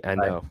 I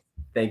know.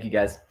 Thank you,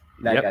 guys.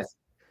 Night, guys.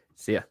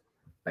 See ya.